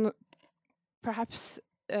on perhaps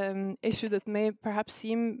issue that may perhaps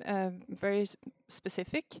seem very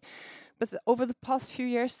specific, but over the past few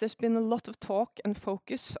years there's been a lot of talk and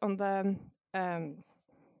focus on the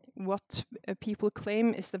what people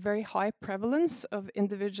claim is the very high prevalence of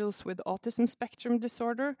individuals with autism spectrum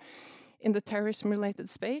disorder in the terrorism-related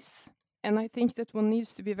space. And I think that one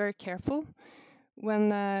needs to be very careful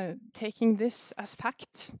when taking this as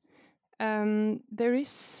fact. There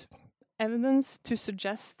is evidence to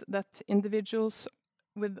suggest that individuals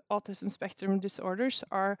with autism spectrum disorders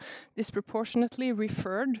are disproportionately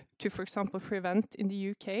referred to, for example, Prevent in the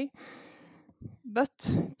UK.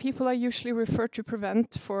 But people are usually referred to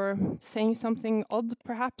prevent for saying something odd,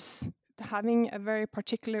 perhaps, having a very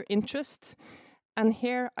particular interest. And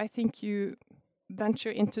here I think you venture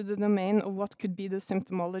into the domain of what could be the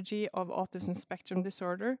symptomology of autism spectrum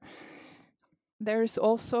disorder. There is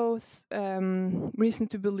also reason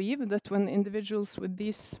to believe that when individuals with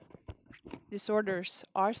these disorders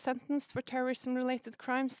are sentenced for terrorism-related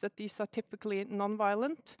crimes, that these are typically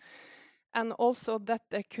non-violent, and also that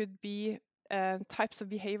there could be types of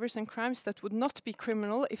behaviors and crimes that would not be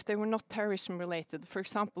criminal if they were not terrorism-related. For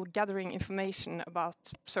example, gathering information about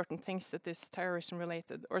certain things that is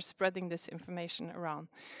terrorism-related, or spreading this information around.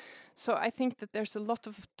 So I think that there's a lot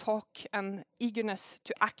of talk and eagerness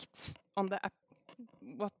to act on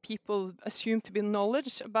what people assume to be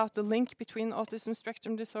knowledge about the link between autism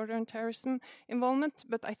spectrum disorder and terrorism involvement,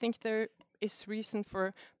 but I think there is reason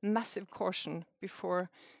for massive caution before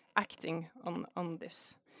acting on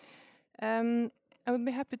this. I would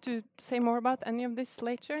be happy to say more about any of this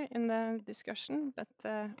later in the discussion, but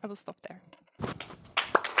I will stop there.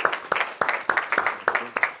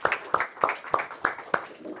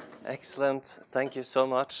 Excellent, thank you so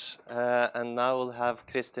much. And now we'll have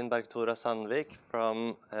Kristin Bergtora Sandvik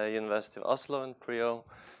from University of Oslo and PRIO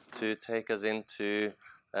to take us into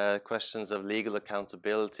questions of legal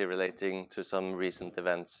accountability relating to some recent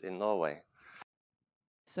events in Norway.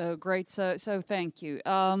 So great, so thank you.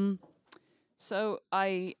 So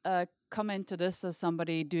I come into this as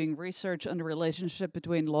somebody doing research on the relationship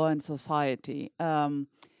between law and society. And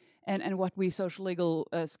what we social legal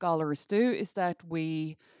scholars do is that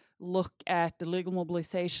we look at the legal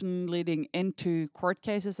mobilization leading into court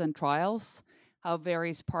cases and trials, how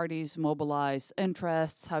various parties mobilize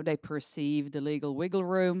interests, how they perceive the legal wiggle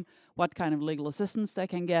room, what kind of legal assistance they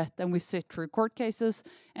can get. And we sit through court cases,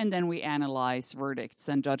 and then we analyze verdicts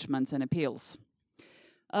and judgments and appeals.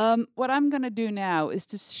 What I'm going to do now is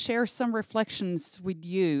to share some reflections with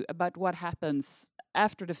you about what happens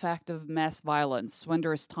after the fact of mass violence, when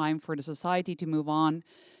there is time for the society to move on,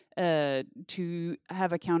 to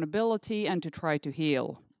have accountability and to try to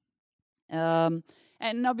heal. And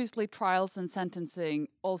obviously trials and sentencing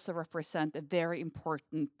also represent a very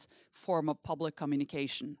important form of public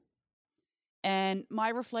communication. And my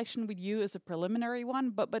reflection with you is a preliminary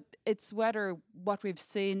one, but it's whether what we've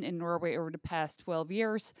seen in Norway over the past 12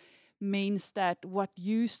 years means that what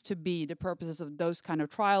used to be the purposes of those kind of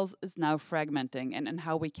trials is now fragmenting, and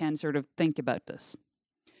how we can sort of think about this.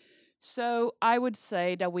 So I would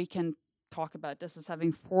say that we can talk about this as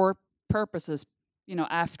having four purposes,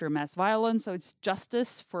 after mass violence. So it's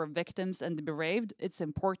justice for victims and the bereaved. It's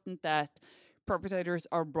important that perpetrators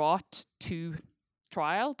are brought to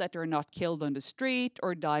trial, that they're not killed on the street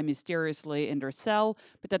or die mysteriously in their cell,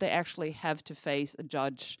 but that they actually have to face a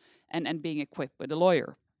judge and being equipped with a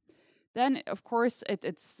lawyer. Then, of course,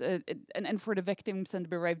 and for the victims and the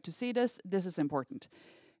bereaved to see this is important.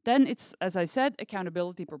 Then it's, as I said,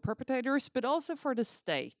 accountability for perpetrators, but also for the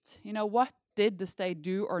state. What did the state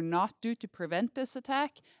do or not do to prevent this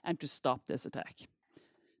attack and to stop this attack?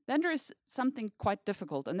 Then there is something quite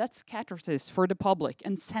difficult, and that's catharsis for the public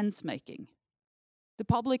and sense-making. The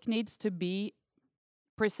public needs to be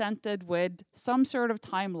presented with some sort of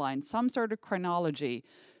timeline, some sort of chronology,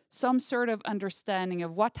 some sort of understanding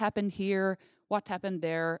of what happened here, what happened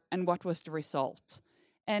there, and what was the result.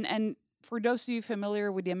 And for those of you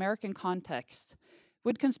familiar with the American context,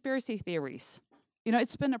 with conspiracy theories,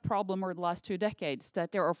 it's been a problem over the last 2 decades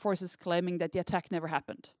that there are forces claiming that the attack never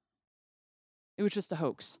happened. It was just a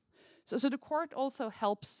hoax. So the court also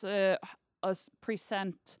helps us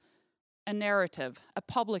present a narrative, a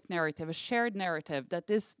public narrative, a shared narrative that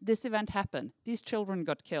this event happened, these children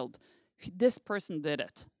got killed, this person did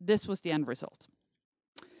it, this was the end result.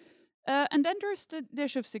 And then there's the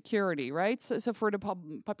issue of security, right? So for the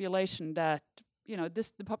population that,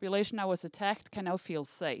 the population that was attacked can now feel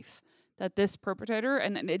safe, that this perpetrator,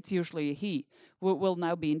 and it's usually a he, will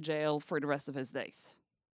now be in jail for the rest of his days.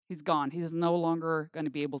 He's gone. He's no longer going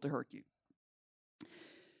to be able to hurt you.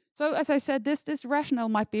 So as I said, this rationale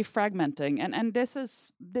might be fragmenting, and this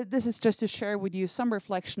is just to share with you some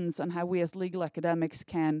reflections on how we as legal academics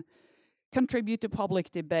can contribute to public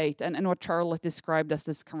debate and what Charlotte described as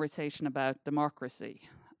this conversation about democracy.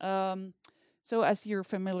 So as you're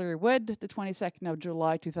familiar with, the 22nd of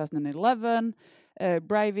July 2011,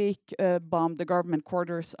 Breivik bombed the government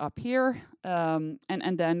quarters up here and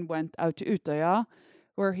then went out to Utøya,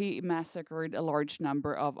 where he massacred a large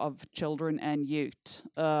number of children and youth.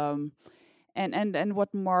 And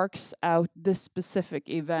what marks out this specific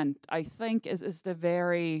event, I think, is the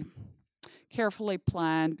very carefully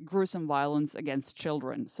planned, gruesome violence against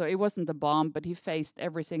children. So it wasn't a bomb, but he faced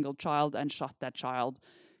every single child and shot that child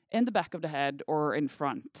in the back of the head or in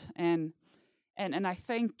front. And I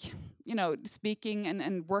think, speaking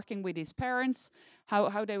and working with these parents,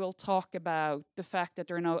 how they will talk about the fact that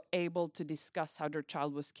they're now able to discuss how their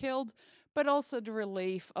child was killed, but also the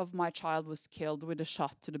relief of my child was killed with a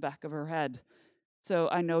shot to the back of her head. So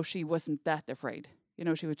I know she wasn't that afraid.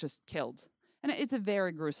 She was just killed. And it's a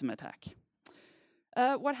very gruesome attack.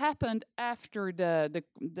 What happened after the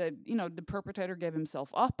perpetrator gave himself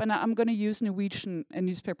up, and I'm going to use Norwegian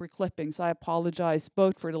newspaper clippings. I apologize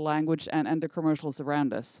both for the language and the commercials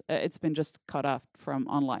around us. It's been just cut off from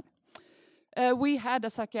online. We had a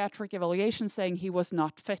psychiatric evaluation saying he was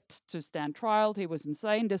not fit to stand trial. He was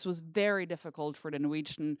insane. This was very difficult for the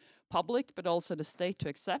Norwegian public, but also the state to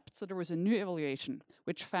accept. So there was a new evaluation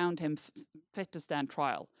which found him fit to stand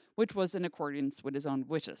trial, which was in accordance with his own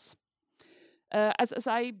wishes. As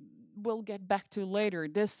I will get back to later,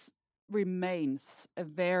 this remains a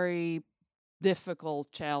very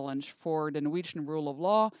difficult challenge for the Norwegian rule of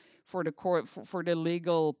law, for the court, for the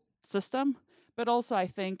legal system, but also I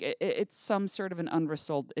think it's some sort of an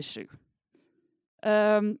unresolved issue.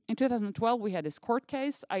 In 2012, we had this court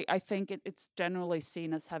case. I think it's generally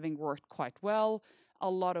seen as having worked quite well. A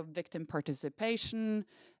lot of victim participation.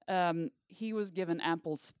 He was given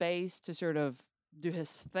ample space to sort of do his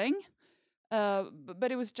thing.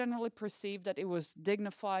 But it was generally perceived that it was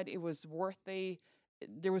dignified, it was worthy,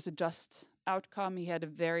 there was a just outcome, he had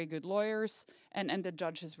very good lawyers, and the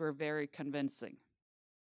judges were very convincing.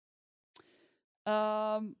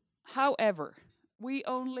 However, we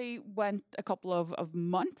only went a couple of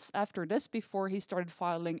months after this before he started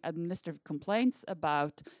filing administrative complaints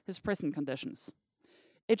about his prison conditions.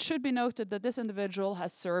 It should be noted that this individual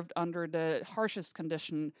has served under the harshest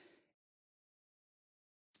condition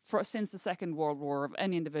since the Second World War of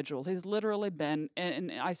any individual. He's literally been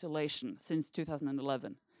in isolation since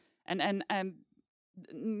 2011. And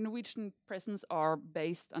Norwegian prisons are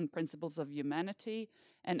based on principles of humanity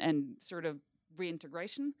and sort of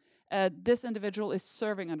reintegration. This individual is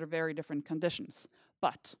serving under very different conditions.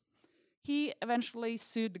 But he eventually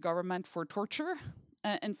sued the government for torture.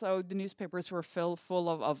 And so the newspapers were full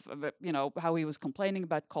of how he was complaining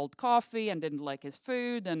about cold coffee and didn't like his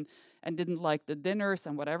food and didn't like the dinners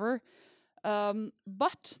and whatever.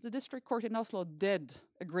 But the district court in Oslo did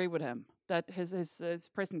agree with him that his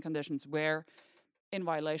prison conditions were in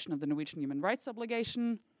violation of the Norwegian human rights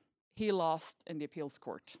obligation. He lost in the appeals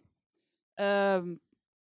court. Then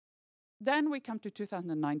we come to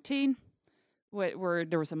 2019, where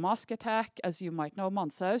there was a mosque attack. As you might know,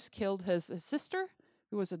 Manshaus killed his sister,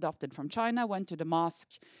 who was adopted from China, went to the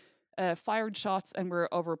mosque, fired shots, and were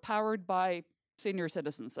overpowered by senior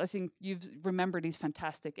citizens. I think you've remembered these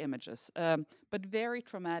fantastic images, but very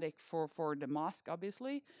traumatic for the mosque,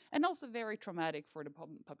 obviously, and also very traumatic for the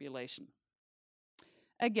population.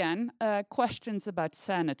 Again, questions about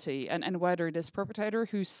sanity and whether this perpetrator,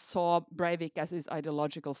 who saw Breivik as his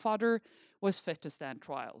ideological father, was fit to stand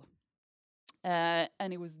trial. And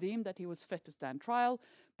it was deemed that he was fit to stand trial,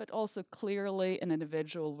 but also clearly an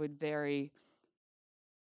individual with very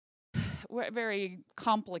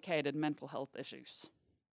complicated mental health issues.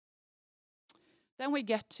 Then we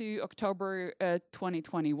get to October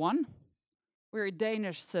 2021, where a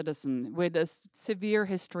Danish citizen with a severe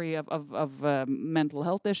history of mental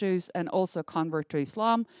health issues and also convert to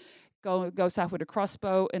Islam goes out with a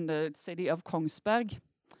crossbow in the city of Kongsberg.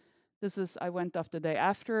 I went up the day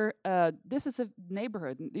after. This is a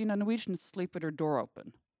neighborhood. Norwegians sleep with their door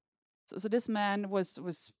open. So this man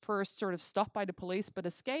was first sort of stopped by the police, but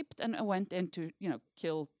escaped and went in to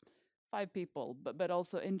kill 5 people, but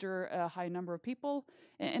also injure a high number of people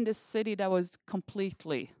in this city that was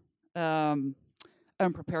completely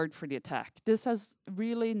unprepared for the attack. This has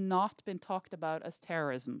really not been talked about as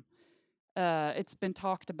terrorism. It's been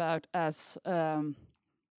talked about as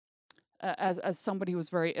somebody who was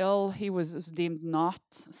very ill. He was deemed not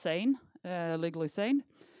sane, legally sane.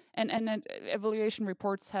 And evaluation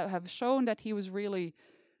reports have shown that he was really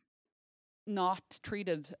not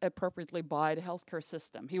treated appropriately by the healthcare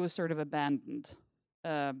system. He was sort of abandoned,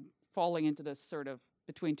 falling into this sort of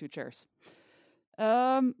between two chairs.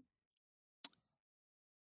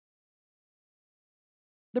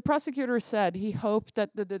 The prosecutor said he hoped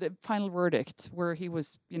that the final verdict, where he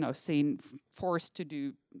was, seen forced to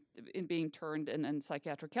do, in being turned in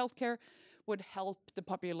psychiatric healthcare, would help the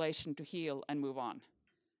population to heal and move on.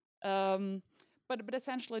 But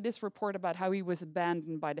essentially, this report about how he was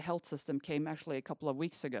abandoned by the health system came actually a couple of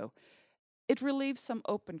weeks ago. It relieves some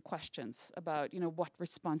open questions about, what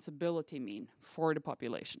responsibility mean for the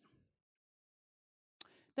population.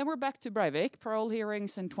 Then we're back to Breivik, parole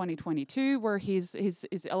hearings in 2022, where he's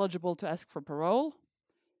eligible to ask for parole.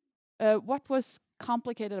 What was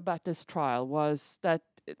complicated about this trial was that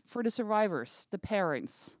for the survivors, the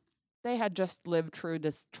parents, they had just lived through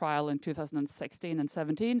this trial in 2016 and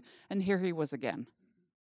 17, and here he was again.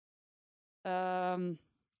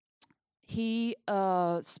 He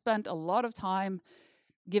spent a lot of time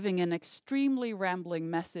giving an extremely rambling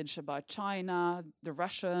message about China, the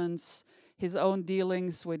Russians, his own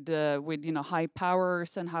dealings with high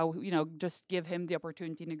powers, and how just give him the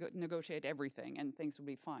opportunity to negotiate everything and things would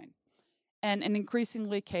be fine. And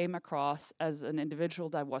increasingly came across as an individual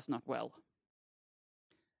that was not well.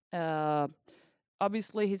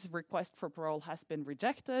 Obviously, his request for parole has been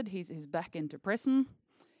rejected. He's back into prison,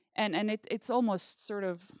 and it's almost sort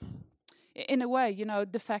of, in a way,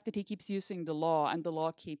 the fact that he keeps using the law and the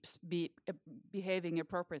law keeps behaving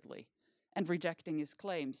appropriately and rejecting his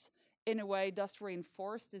claims, in a way, does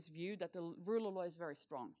reinforce this view that the rule of law is very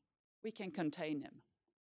strong. We can contain him.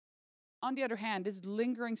 On the other hand, this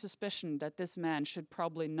lingering suspicion that this man should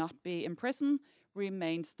probably not be in prison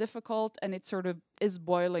remains difficult, and it sort of is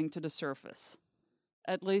boiling to the surface,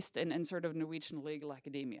 at least in sort of Norwegian legal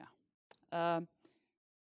academia.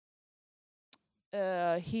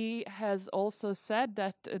 He has also said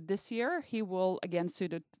that this year he will again sue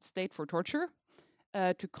the state for torture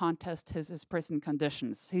to contest his prison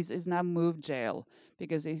conditions. He's now moved jail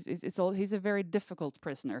because he's a very difficult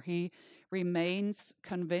prisoner. He remains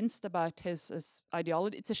convinced about his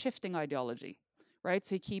ideology. It's a shifting ideology, right?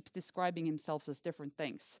 So he keeps describing himself as different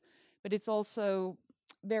things. But it's also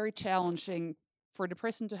very challenging for the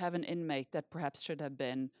prison to have an inmate that perhaps should have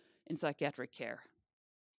been in psychiatric care.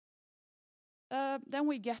 Then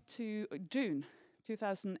we get to June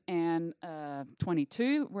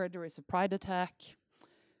 2022, where there is a Pride attack.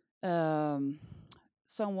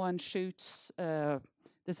 Someone shoots.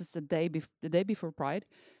 This is the day before Pride.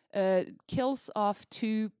 Kills off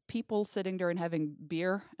 2 people sitting there and having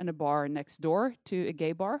beer in a bar next door to a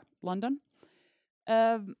gay bar, London.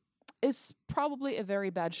 Is probably a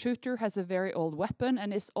very bad shooter, has a very old weapon,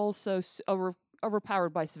 and is also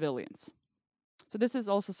overpowered by civilians. So this is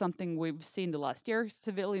also something we've seen the last year.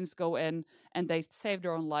 Civilians go in and they save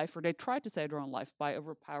their own life, or they try to save their own life by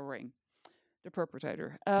overpowering the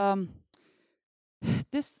perpetrator.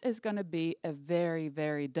 This is going to be a very,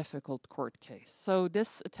 very difficult court case. So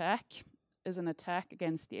this attack is an attack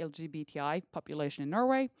against the LGBTI population in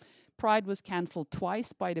Norway. Pride was cancelled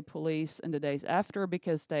twice by the police in the days after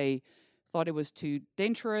because they thought it was too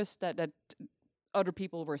dangerous, that other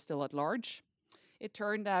people were still at large. It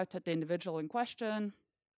turned out that the individual in question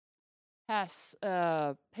has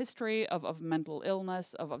a history of mental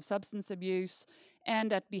illness, of substance abuse,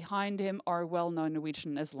 and that behind him are well-known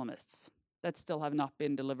Norwegian Islamists that still have not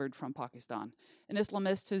been delivered from Pakistan. An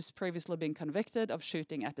Islamist who's previously been convicted of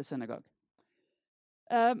shooting at the synagogue.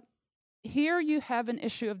 Here you have an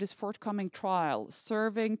issue of this forthcoming trial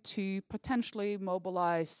serving to potentially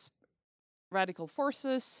mobilize radical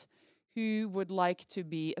forces who would like to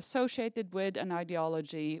be associated with an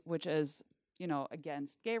ideology which is,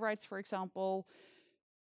 against gay rights, for example.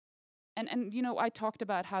 And I talked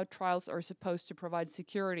about how trials are supposed to provide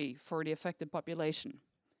security for the affected population.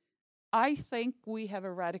 I think we have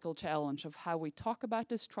a radical challenge of how we talk about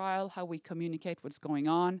this trial, how we communicate what's going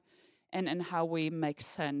on, and how we make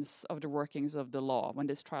sense of the workings of the law when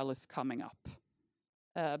this trial is coming up.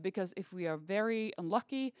 Because if we are very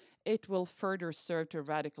unlucky, it will further serve to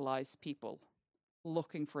radicalize people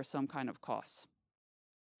looking for some kind of cause.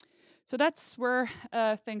 So that's where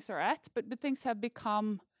things are at, but things have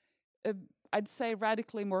become, I'd say,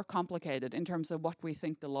 radically more complicated in terms of what we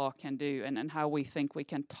think the law can do and how we think we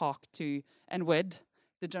can talk to and with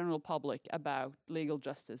the general public about legal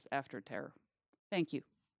justice after terror. Thank you.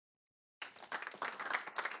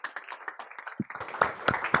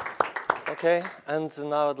 Okay, and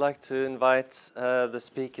now I'd like to invite the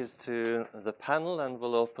speakers to the panel, and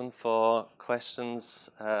we'll open for questions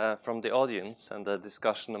from the audience and the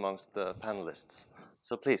discussion amongst the panelists.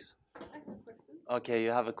 So please. I have a question. Okay,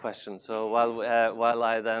 you have a question. So while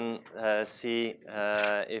I then see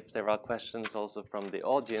if there are questions also from the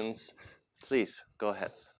audience, please go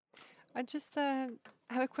ahead. I just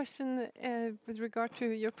have a question with regard to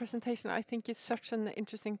your presentation. I think it's such an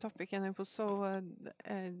interesting topic, and it was so,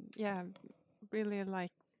 really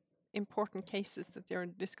like important cases that you're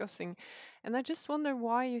discussing. And I just wonder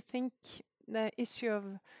why you think the issue of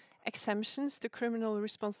exemptions to criminal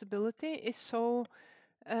responsibility is so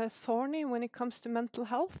thorny when it comes to mental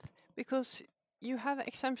health, because you have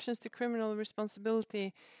exemptions to criminal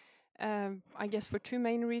responsibility, I guess, for 2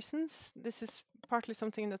 main reasons. This is partly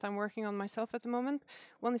something that I'm working on myself at the moment.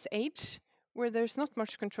 One is age, where there's not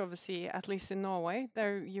much controversy, at least in Norway.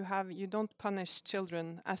 There you don't punish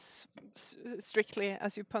children as strictly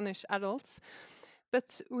as you punish adults.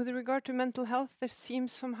 But with regard to mental health, there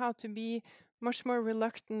seems somehow to be much more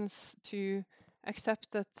reluctance to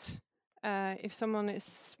accept that if someone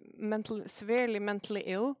is severely mentally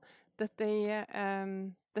ill, that they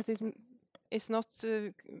that is not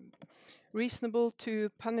reasonable to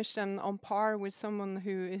punish them on par with someone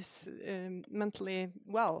who is mentally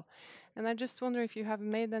well. And I just wonder if you have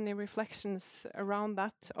made any reflections around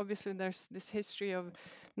that. Obviously, there's this history of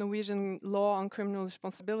Norwegian law on criminal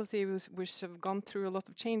responsibility, which have gone through a lot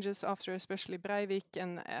of changes after especially Breivik,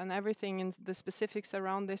 and everything, and the specifics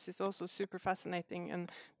around this is also super fascinating, and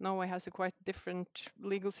Norway has a quite different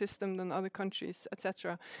legal system than other countries,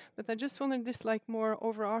 etc. But I just wondered this like more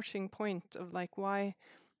overarching point of like why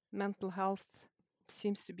mental health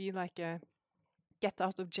seems to be like a get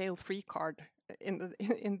out of jail free card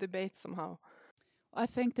in debate somehow. I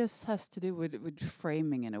think this has to do with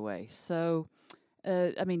framing in a way. So,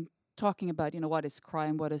 I mean, talking about what is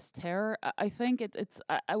crime, what is terror. I think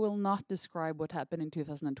I will not describe what happened in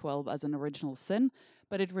 2012 as an original sin,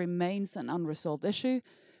 but it remains an unresolved issue,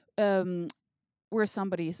 where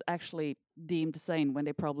somebody is actually deemed sane when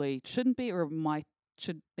they probably shouldn't be, or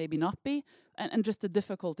should maybe not be, and just the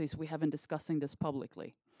difficulties we have in discussing this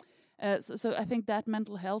publicly. So I think that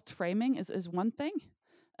mental health framing is one thing.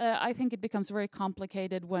 I think it becomes very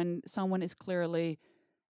complicated when someone is clearly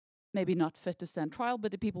maybe not fit to stand trial,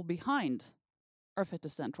 but the people behind are fit to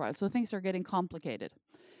stand trial. So things are getting complicated.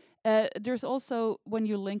 There's also when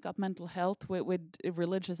you link up mental health with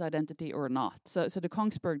religious identity or not. So the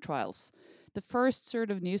Kongsberg trials, the first sort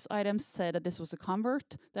of news items said that this was a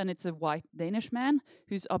convert, then it's a white Danish man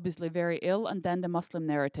who's obviously very ill, and then the Muslim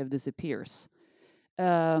narrative disappears.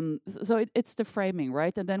 So it's the framing,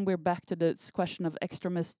 right? And then we're back to this question of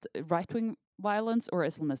extremist right-wing violence or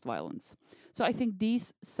Islamist violence. So I think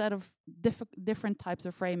these set of different types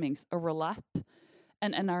of framings overlap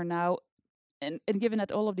and are now, and given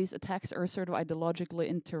that all of these attacks are sort of ideologically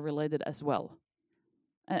interrelated as well.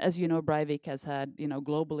 As you know, Breivik has had,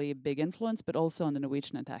 globally a big influence, but also on the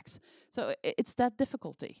Norwegian attacks. So it's that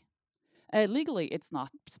difficulty. Legally, it's not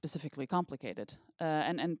specifically complicated,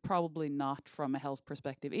 and probably not from a health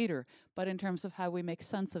perspective either. But in terms of how we make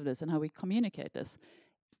sense of this and how we communicate this,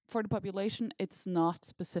 for the population, it's not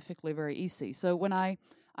specifically very easy. So when I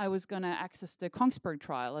was going to access the Kongsberg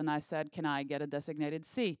trial, and I said, can I get a designated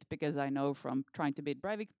seat? Because I know from trying to beat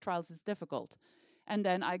Breivik trials, it's difficult. And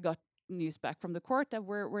then I got news back from the court that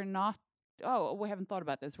we're not, we haven't thought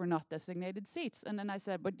about this, we're not designated seats. And then I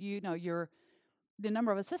said, but you're the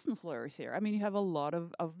number of assistance lawyers here. I mean, you have a lot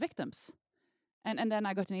of victims. And then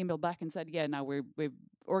I got an email back and said, yeah, now we've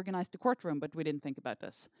organized the courtroom, but we didn't think about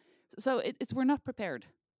this. So we're not prepared.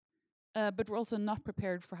 But we're also not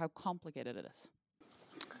prepared for how complicated it is.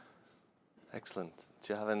 Excellent.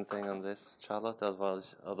 Do you have anything on this, Charlotte?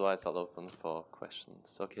 Otherwise I'll open for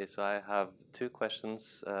questions. Okay, so I have two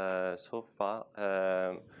questions so far.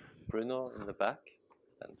 Bruno in the back.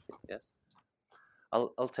 And yes.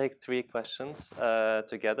 I'll take three questions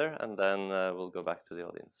together, and then we'll go back to the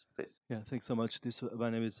audience, please. Yeah, thanks so much. My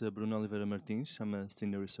name is Bruno Oliveira Martins. I'm a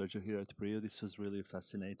senior researcher here at PRIO. This was really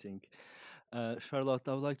fascinating. Charlotte,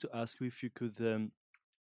 I would like to ask you if you could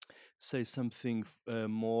say something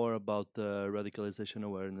more about the Radicalization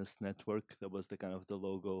Awareness Network. That was the kind of the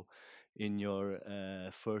logo in your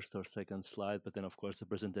first or second slide, but then of course the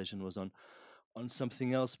presentation was on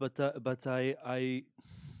something else. But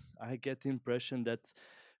I get the impression that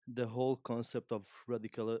the whole concept of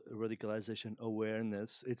radicalization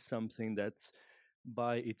awareness is something that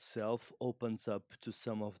by itself opens up to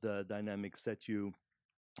some of the dynamics that you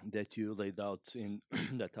laid out in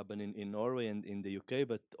that happen in Norway and in the UK,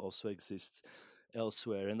 but also exists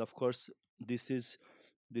elsewhere. And of course, this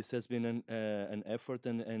has been an effort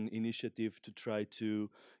and an initiative to try to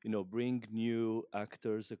bring new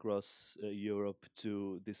actors across Europe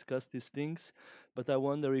to discuss these things. But I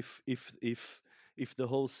wonder if the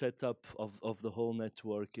whole setup of the whole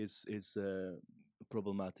network is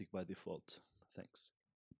problematic by default. Thanks.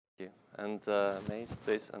 Thank you. And May,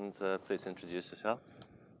 please, please introduce yourself.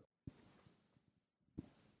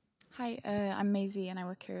 Hi, I'm Maisie and I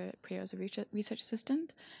work here at PRIO as a research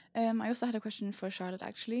assistant. I also had a question for Charlotte,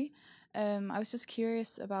 actually. I was just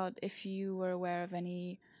curious about if you were aware of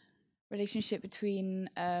any relationship between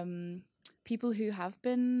people who have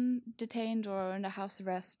been detained or under house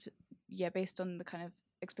arrest, based on the kind of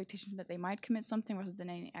expectation that they might commit something rather than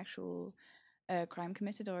any actual crime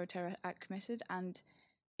committed or terror act committed, and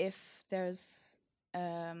if there's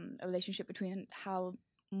a relationship between how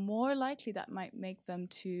more likely that might make them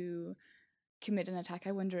to commit an attack.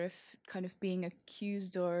 I wonder if kind of being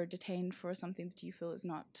accused or detained for something that you feel is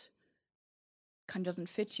not kind of doesn't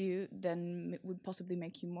fit you, then would possibly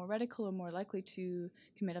make you more radical or more likely to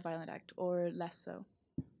commit a violent act, or less so.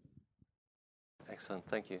 Excellent,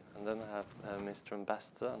 thank you. And then I have Mr.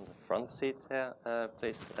 Ambassador on the front seat here.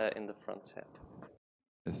 Please, in the front here.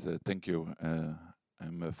 Yes, thank you.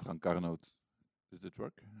 I'm Frank Arnoud. Does it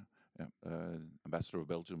work? Yeah, Ambassador of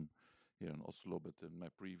Belgium here in Oslo, but in my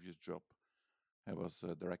previous job, I was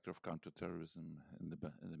Director of Counterterrorism in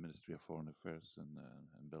the Ministry of Foreign Affairs in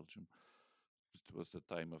Belgium. It was the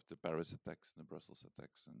time of the Paris attacks and the Brussels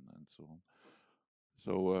attacks and so on.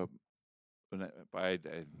 So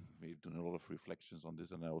we done a lot of reflections on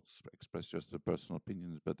this, and I also express just the personal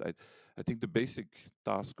opinions. But I think the basic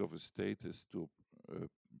task of a state is to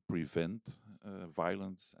prevent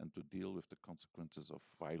violence and to deal with the consequences of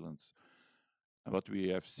violence. And what we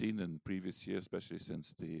have seen in previous years, especially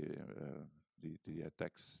since the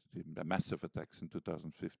attacks, the massive attacks in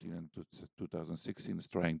 2015 and 2016, is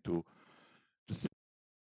trying to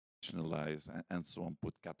nationalize and so on,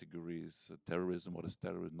 put categories, terrorism, what is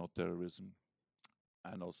terrorism, not terrorism,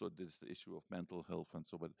 and also this issue of mental health and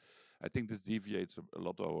so on. But I think this deviates a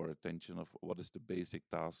lot of our attention of what is the basic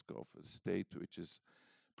task of a state, which is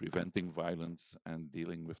preventing violence and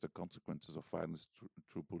dealing with the consequences of violence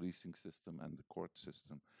through policing system and the court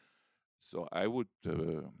system. So I would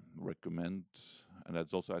recommend, and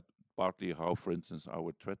that's also partly how, for instance,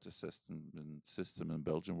 our threat assessment system in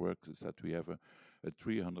Belgium works, is that we have a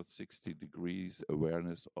 360 degrees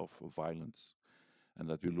awareness of violence, and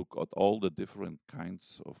that we look at all the different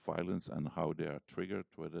kinds of violence and how they are triggered,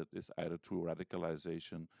 whether it is either through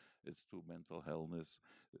radicalization, it's through mental illness.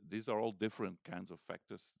 These are all different kinds of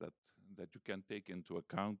factors that you can take into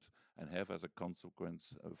account and have as a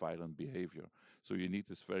consequence a violent behavior. So you need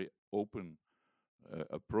this very open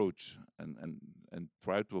approach and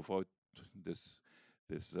try to avoid this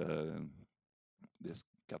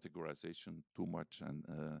categorization too much,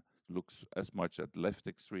 and looks as much at left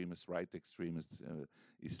extremists, right extremists,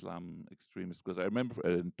 Islam extremists. Because I remember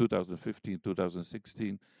in 2015,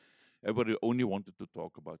 2016, everybody only wanted to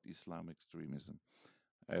talk about Islam extremism.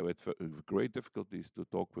 I had great difficulties to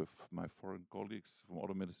talk with my foreign colleagues from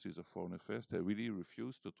other ministries of foreign affairs. They really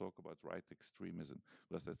refused to talk about right extremism,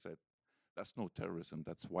 because they said, that's no terrorism,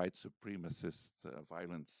 that's white supremacist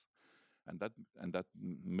violence. And that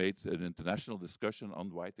made an international discussion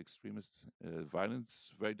on white extremist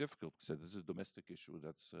violence very difficult. So this is a domestic issue.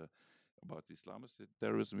 That's about Islamist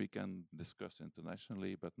terrorism we can discuss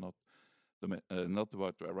internationally, but not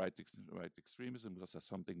about right extremism, because that's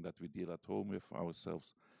something that we deal at home with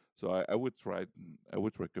ourselves. So I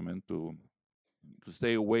would recommend to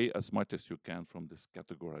stay away as much as you can from this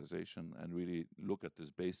categorization and really look at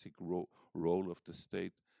this basic role of the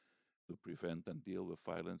state to prevent and deal with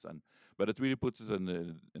violence. But it really puts us in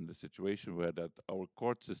the situation where that our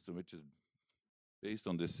court system, which is based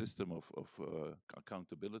on this system of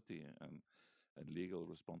accountability and legal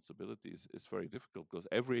responsibilities, is very difficult, because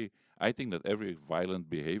I think that every violent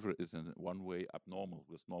behavior is in one way abnormal,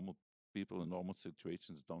 because normal people in normal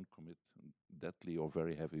situations don't commit deadly or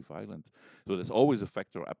very heavy violence. So there's always a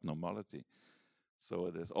factor of abnormality.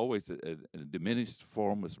 So there's always a diminished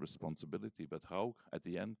form of responsibility, but how, at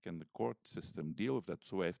the end, can the court system deal with that?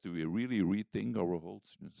 So we have to really rethink our whole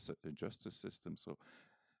justice system. So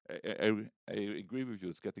I agree with you.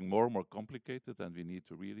 It's getting more and more complicated, and we need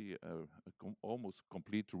to really almost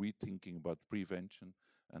complete rethinking about prevention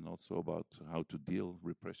and also about how to deal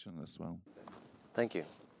repression as well. Thank you.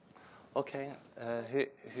 Okay,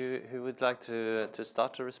 who would like to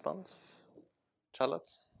start to respond? Charlotte?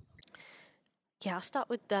 Yeah, I'll start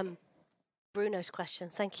with Bruno's question.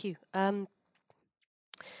 Thank you. I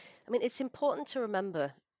mean, it's important to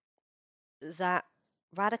remember that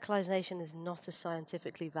radicalization is not a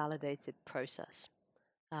scientifically validated process.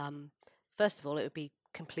 First of all, it would be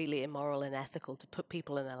completely immoral and unethical to put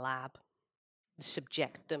people in a lab,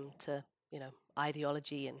 subject them to,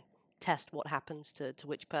 ideology and test what happens to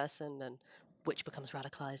which person and which becomes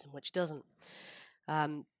radicalized and which doesn't.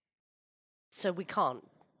 So we can't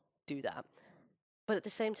do that. But at the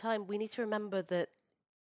same time, we need to remember that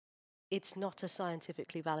it's not a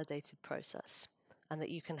scientifically validated process, and that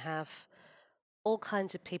you can have all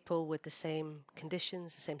kinds of people with the same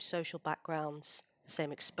conditions, the same social backgrounds, the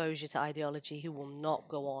same exposure to ideology, who will not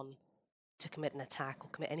go on to commit an attack or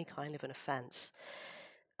commit any kind of an offense.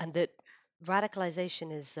 And that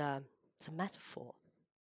radicalization is it's a metaphor.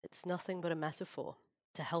 It's nothing but a metaphor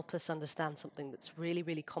to help us understand something that's really,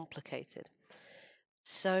 really complicated.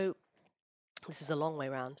 So This is a long way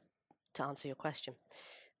round to answer your question.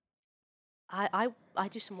 I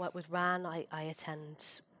do some work with RAN. I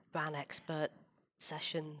attend RAN expert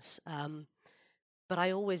sessions, but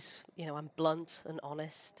I always, I'm blunt and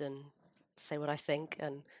honest and say what I think,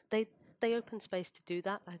 and they open space to do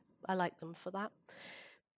that. I like them for that.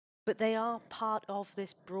 But they are part of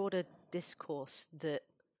this broader discourse that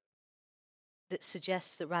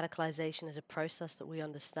suggests that radicalization is a process that we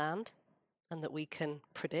understand and that we can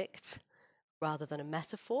predict rather than a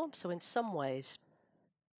metaphor. So in some ways,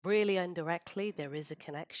 really indirectly, there is a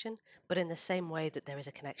connection, but in the same way that there is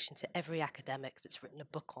a connection to every academic that's written a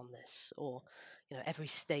book on this, or every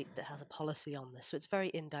state that has a policy on this. So it's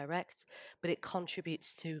very indirect, but it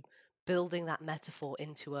contributes to building that metaphor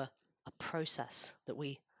into a process that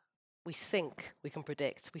we think we can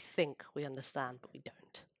predict, we think we understand, but we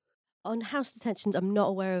don't. On house detentions, I'm not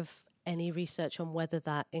aware of any research on whether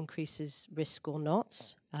that increases risk or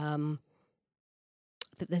not.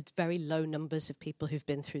 There's very low numbers of people who've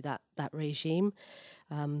been through that regime.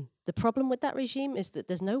 The problem with that regime is that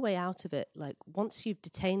there's no way out of it. Like, once you've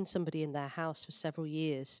detained somebody in their house for several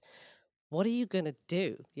years, what are you going to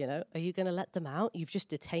do? Are you going to let them out? You've just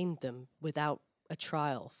detained them without a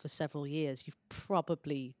trial for several years. You've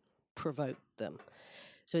probably provoked them.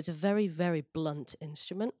 So it's a very, very blunt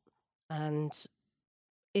instrument, and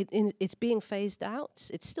it's being phased out.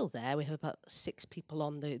 It's still there. We have about 6 people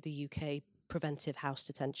on the UK preventive house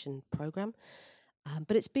detention program,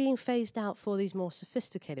 but it's being phased out for these more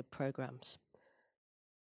sophisticated programs.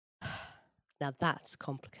 Now that's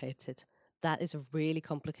complicated. That is a really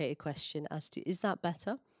complicated question as to, is that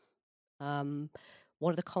better?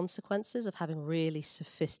 What are the consequences of having really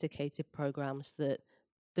sophisticated programs that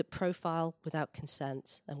profile without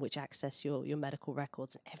consent and which access your medical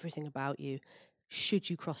records and everything about you? Should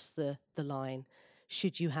you cross the line?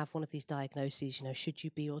 Should you have one of these diagnoses? Should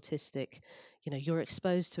you be autistic? You're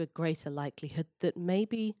exposed to a greater likelihood that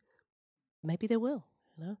maybe they will.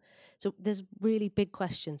 So there's really big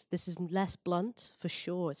questions. This is less blunt, for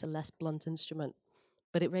sure. It's a less blunt instrument,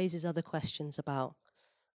 but it raises other questions about,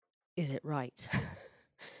 is it right?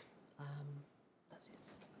 That's it.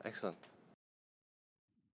 Excellent.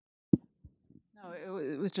 No,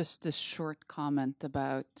 it was just a short comment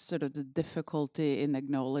about sort of the difficulty in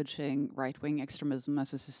acknowledging right-wing extremism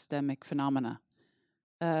as a systemic phenomena.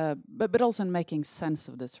 But also in making sense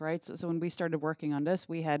of this, right? So when we started working on this,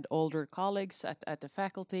 we had older colleagues at the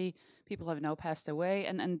faculty. People have now passed away,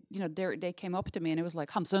 and they came up to me and it was like,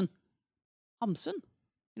 Hamsun,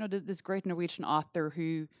 this great Norwegian author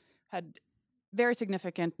who had very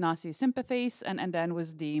significant Nazi sympathies, and then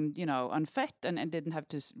was deemed, unfit, and didn't have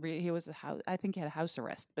to. He was, I think, he had a house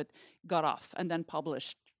arrest, but got off, and then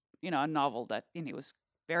published, a novel that he was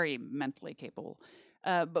very mentally capable.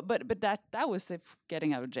 But that was a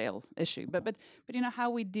getting out of jail issue. But how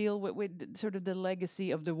we deal with sort of the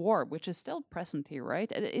legacy of the war, which is still present here, right?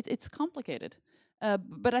 It's complicated.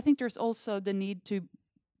 But I think there's also the need to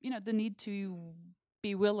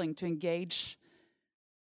be willing to engage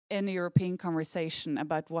in a European conversation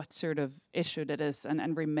about what sort of issue that is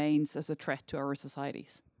and remains as a threat to our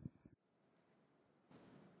societies.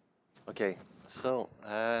 Okay, so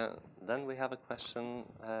then we have a question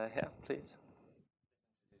here, please.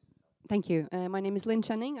 Thank you. My name is Lynn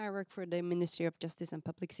Channing. I work for the Ministry of Justice and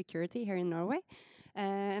Public Security here in Norway.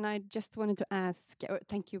 And I just wanted to ask,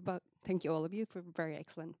 thank you all of you for very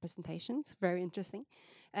excellent presentations, very interesting.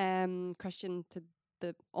 Question to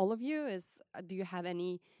all of you is, do you have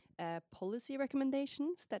any policy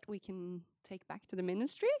recommendations that we can take back to the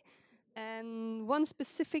ministry? And one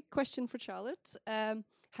specific question for Charlotte.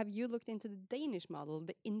 Have you looked into the Danish model,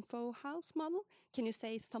 the info house model? Can you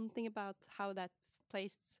say something about how that's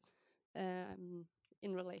placed in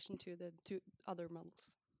relation to the 2 other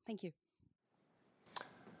models? Thank you.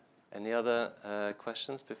 Any other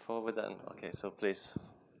questions before we then? Okay, so please.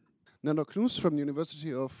 Nando Knus from the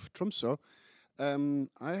University of Tromsø.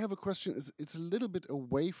 I have a question. It's a little bit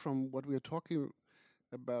away from what we are talking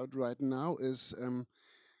about right now.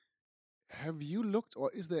 Have you looked, or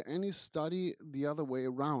is there any study the other way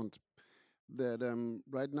around? That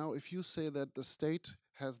right now, if you say that the state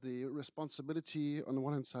has the responsibility on the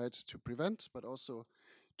one hand side to prevent, but also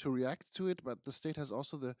to react to it, but the state has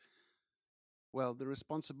also the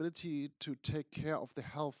responsibility to take care of the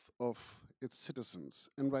health of its citizens.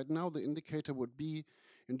 And right now the indicator would be,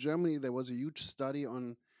 in Germany there was a huge study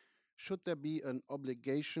on, should there be an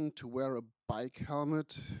obligation to wear a bike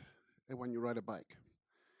helmet when you ride a bike?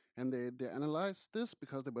 And they analyzed this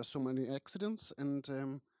because there were so many accidents,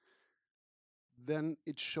 and then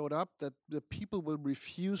it showed up that the people will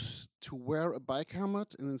refuse to wear a bike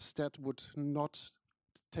helmet and instead would not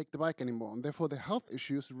take the bike anymore. And therefore the health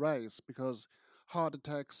issues rise because heart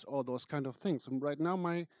attacks, all those kind of things. And right now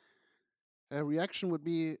my reaction would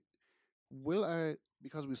be, will I,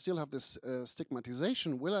 because we still have this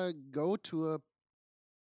stigmatization, will I go to a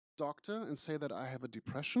doctor and say that I have a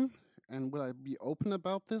depression? And will I be open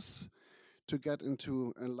about this to get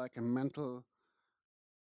into like a mental,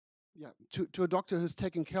 to a doctor who's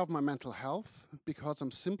taking care of my mental health, because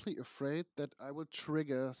I'm simply afraid that I will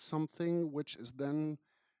trigger something which is then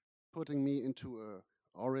putting me into a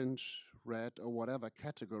orange, red, or whatever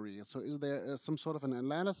category. So is there some sort of an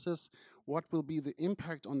analysis? What will be the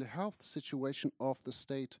impact on the health situation of the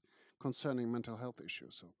state concerning mental health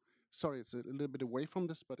issues? So sorry, it's a little bit away from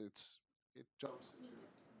this, but it jumps into.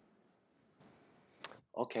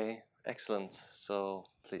 Okay, excellent. So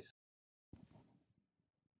please.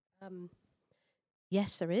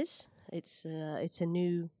 Yes, there is. It's a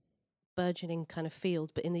new burgeoning kind of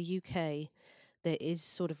field, but in the UK, there is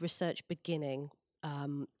sort of research beginning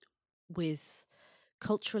with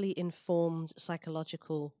culturally informed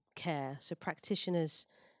psychological care. So practitioners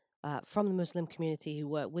from the Muslim community who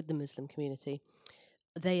work with the Muslim community,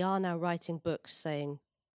 they are now writing books saying,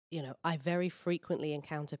 you know, I very frequently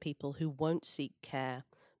encounter people who won't seek care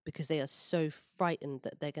because they are so frightened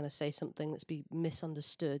that they're going to say something that's be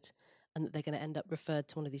misunderstood and that they're going to end up referred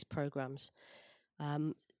to one of these programs.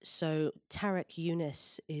 So Tarek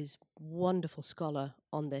Younis is wonderful scholar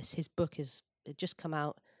on this. His book is just come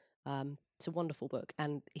out. It's a wonderful book,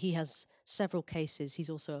 and he has several cases. He's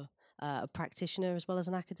also a practitioner as well as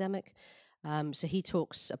an academic. So he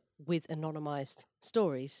talks with anonymized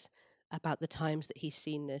stories about the times that he's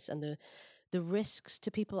seen this and the risks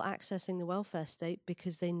to people accessing the welfare state,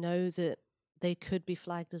 because they know that they could be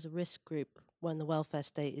flagged as a risk group when the welfare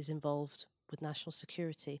state is involved with national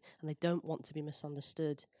security, and they don't want to be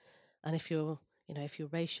misunderstood. And if you're, you know, if you're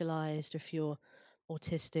racialized or if you're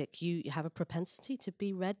autistic, you have a propensity to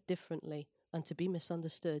be read differently and to be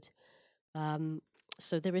misunderstood.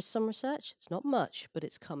 So there is some research. It's not much, but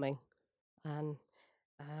it's coming. And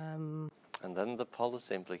then the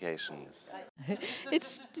policy implications.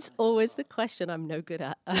 it's always the question I'm no good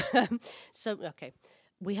at. So, okay,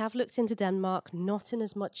 we have looked into Denmark, not in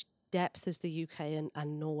as much depth as the UK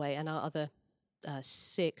and Norway and our other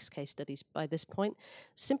 6 case studies by this point,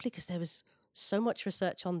 simply because there was so much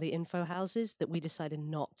research on the info houses that we decided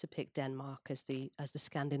not to pick Denmark as the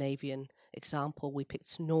Scandinavian example. We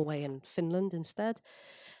picked Norway and Finland instead.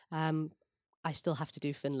 I still have to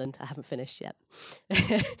do Finland. I haven't finished yet.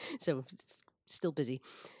 So still busy.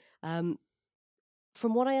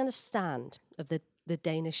 From what I understand of the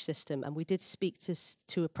Danish system, and we did speak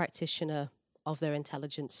to a practitioner of their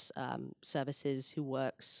intelligence services who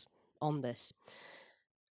works on this,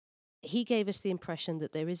 he gave us the impression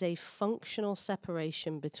that there is a functional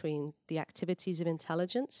separation between the activities of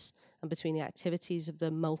intelligence and between the activities of the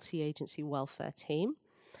multi-agency welfare team.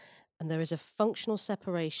 And there is a functional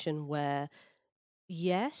separation where,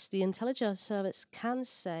 yes, the intelligence service can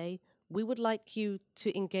say, we would like you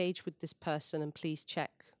to engage with this person and please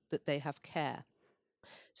check that they have care.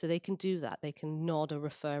 So they can do that. They can nod a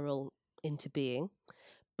referral into being,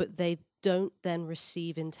 but they don't then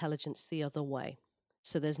receive intelligence the other way.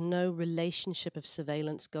 So there's no relationship of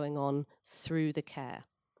surveillance going on through the care.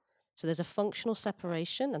 So there's a functional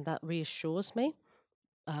separation, and that reassures me.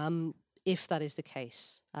 If that is the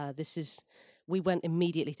case, we went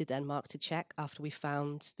immediately to Denmark to check after we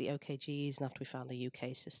found the OKGs and after we found the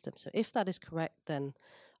UK system. So if that is correct, then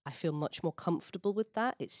I feel much more comfortable with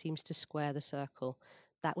that. It seems to square the circle.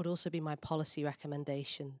 That would also be my policy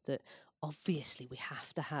recommendation, that obviously we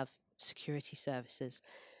have to have security services,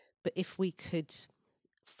 but if we could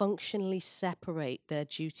functionally separate their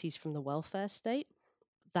duties from the welfare state,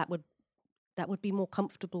 that would be more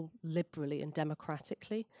comfortable liberally and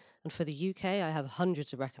democratically. And for the UK, I have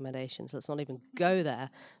hundreds of recommendations. Let's not even go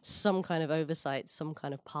there. Some kind of oversight, some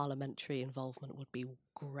kind of parliamentary involvement would be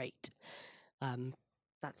great.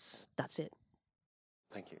 That's it.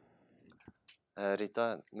 Thank you.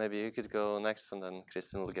 Rita, maybe you could go next, and then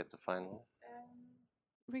Kristin will get the final.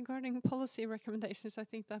 Regarding policy recommendations, I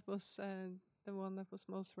think that was the one that was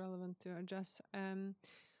most relevant to address.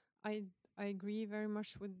 I agree very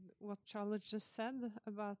much with what Charlotte just said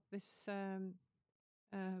about this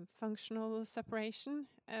functional separation,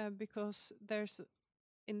 because there's,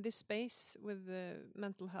 in this space with the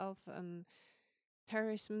mental health and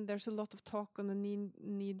terrorism, there's a lot of talk on the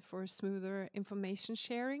need for smoother information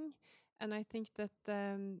sharing, and I think that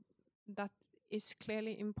that is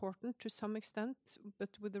clearly important to some extent, but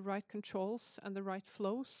with the right controls and the right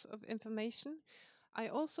flows of information. I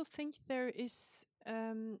also think there is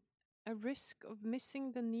a risk of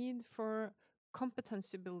missing the need for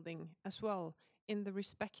competency building as well in the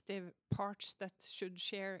respective parts that should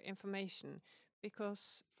share information.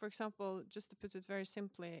 Because, for example, just to put it very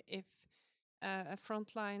simply, if a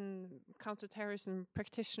frontline counterterrorism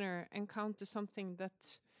practitioner encounters something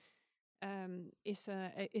that is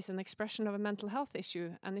an expression of a mental health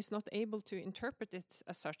issue and is not able to interpret it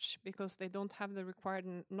as such because they don't have the required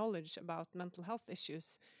knowledge about mental health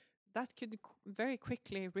issues, that could very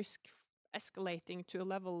quickly risk escalating to a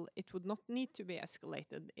level it would not need to be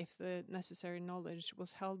escalated if the necessary knowledge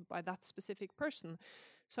was held by that specific person.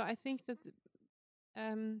 So I think that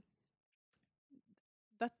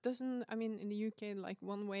that doesn't, I mean, in the UK, like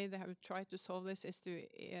one way they have tried to solve this is to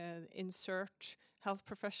insert health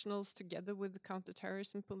professionals together with the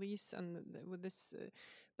counterterrorism police and with this.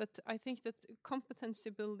 But I think that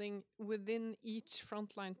competency building within each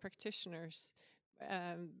frontline practitioners,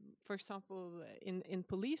 for example, in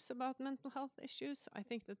police about mental health issues, I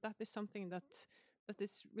think that that is something that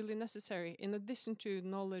is really necessary, in addition to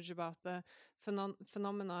knowledge about the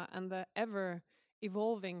phenomena and the ever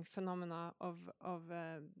evolving phenomena of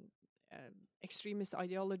extremist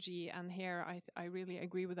ideology. And here I really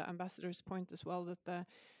agree with the ambassador's point as well, that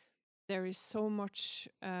there is so much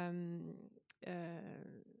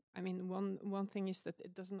I mean, one thing is that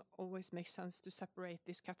it doesn't always make sense to separate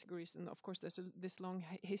these categories, and of course there's this long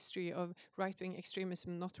history of right-wing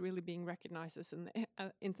extremism not really being recognized as an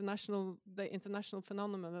international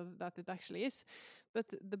phenomenon that it actually is.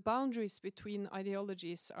 But the boundaries between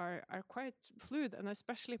ideologies are quite fluid, and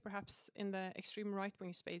especially perhaps in the extreme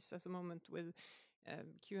right-wing space at the moment with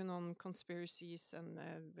QAnon conspiracies and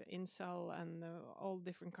incel and all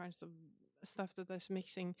different kinds of stuff that is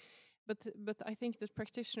mixing. But I think that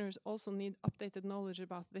practitioners also need updated knowledge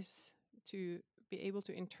about this to be able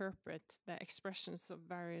to interpret the expressions of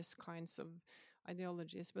various kinds of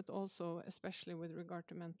ideologies, but also especially with regard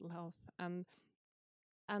to mental health.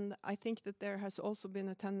 And I think that there has also been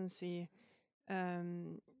a tendency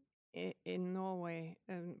in Norway,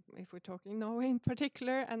 if we're talking Norway in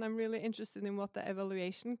particular, and I'm really interested in what the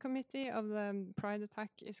evaluation committee of the Pride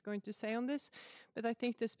attack is going to say on this. But I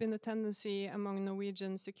think there's been a tendency among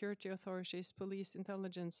Norwegian security authorities, police,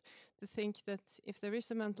 intelligence, to think that if there is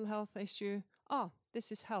a mental health issue, this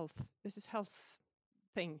is health's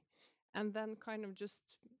thing, and then kind of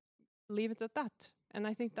just leave it at that. And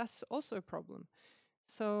I think that's also a problem.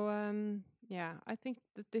 So yeah, I think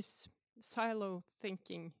that this silo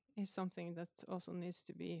thinking is something that also needs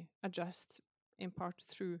to be addressed in part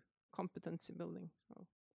through competency building. So.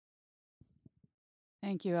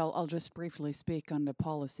 Thank you. I'll just briefly speak on the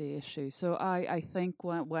policy issue. So I think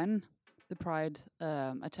when the Pride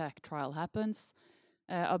attack trial happens,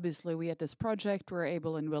 obviously we at this project were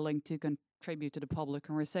able and willing to contribute to the public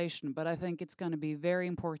conversation, but I think it's going to be very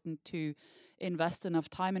important to invest enough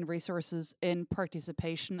time and resources in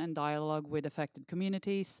participation and dialogue with affected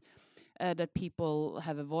communities, that people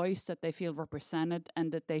have a voice, that they feel represented,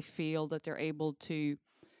 and that they feel that they're able to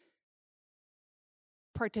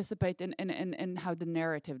participate in how the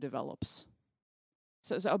narrative develops.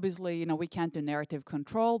 So obviously, we can't do narrative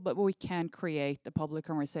control, but we can create a public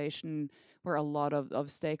conversation where a lot of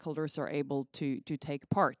stakeholders are able to take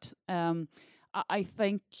part. I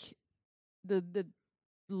think the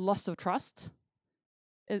loss of trust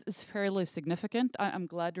is fairly significant. I'm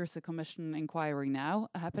glad there's a commission inquiry now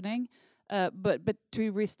happening, but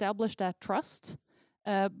to reestablish that trust,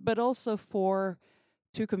 but also for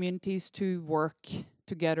two communities to work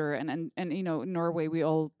together, and Norway, we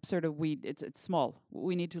all it's small.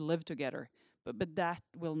 We need to live together, but that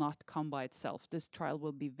will not come by itself. This trial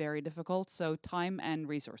will be very difficult, so time and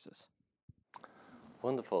resources.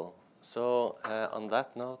 Wonderful. So on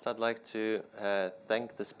that note, I'd like to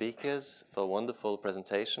thank the speakers for wonderful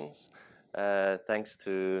presentations. Thanks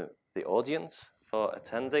to the audience for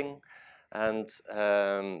attending, and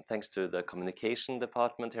thanks to the communication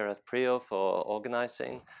department here at PRIO for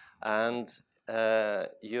organizing. And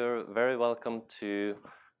you're very welcome to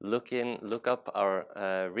look up our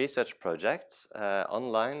research projects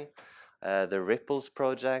online. The Ripples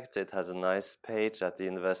project, it has a nice page at the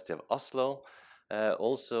University of Oslo.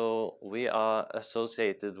 Also, we are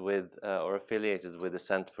associated with or affiliated with the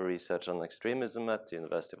Center for Research on Extremism at the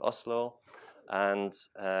University of Oslo. And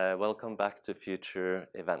welcome back to future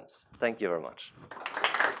events. Thank you very much.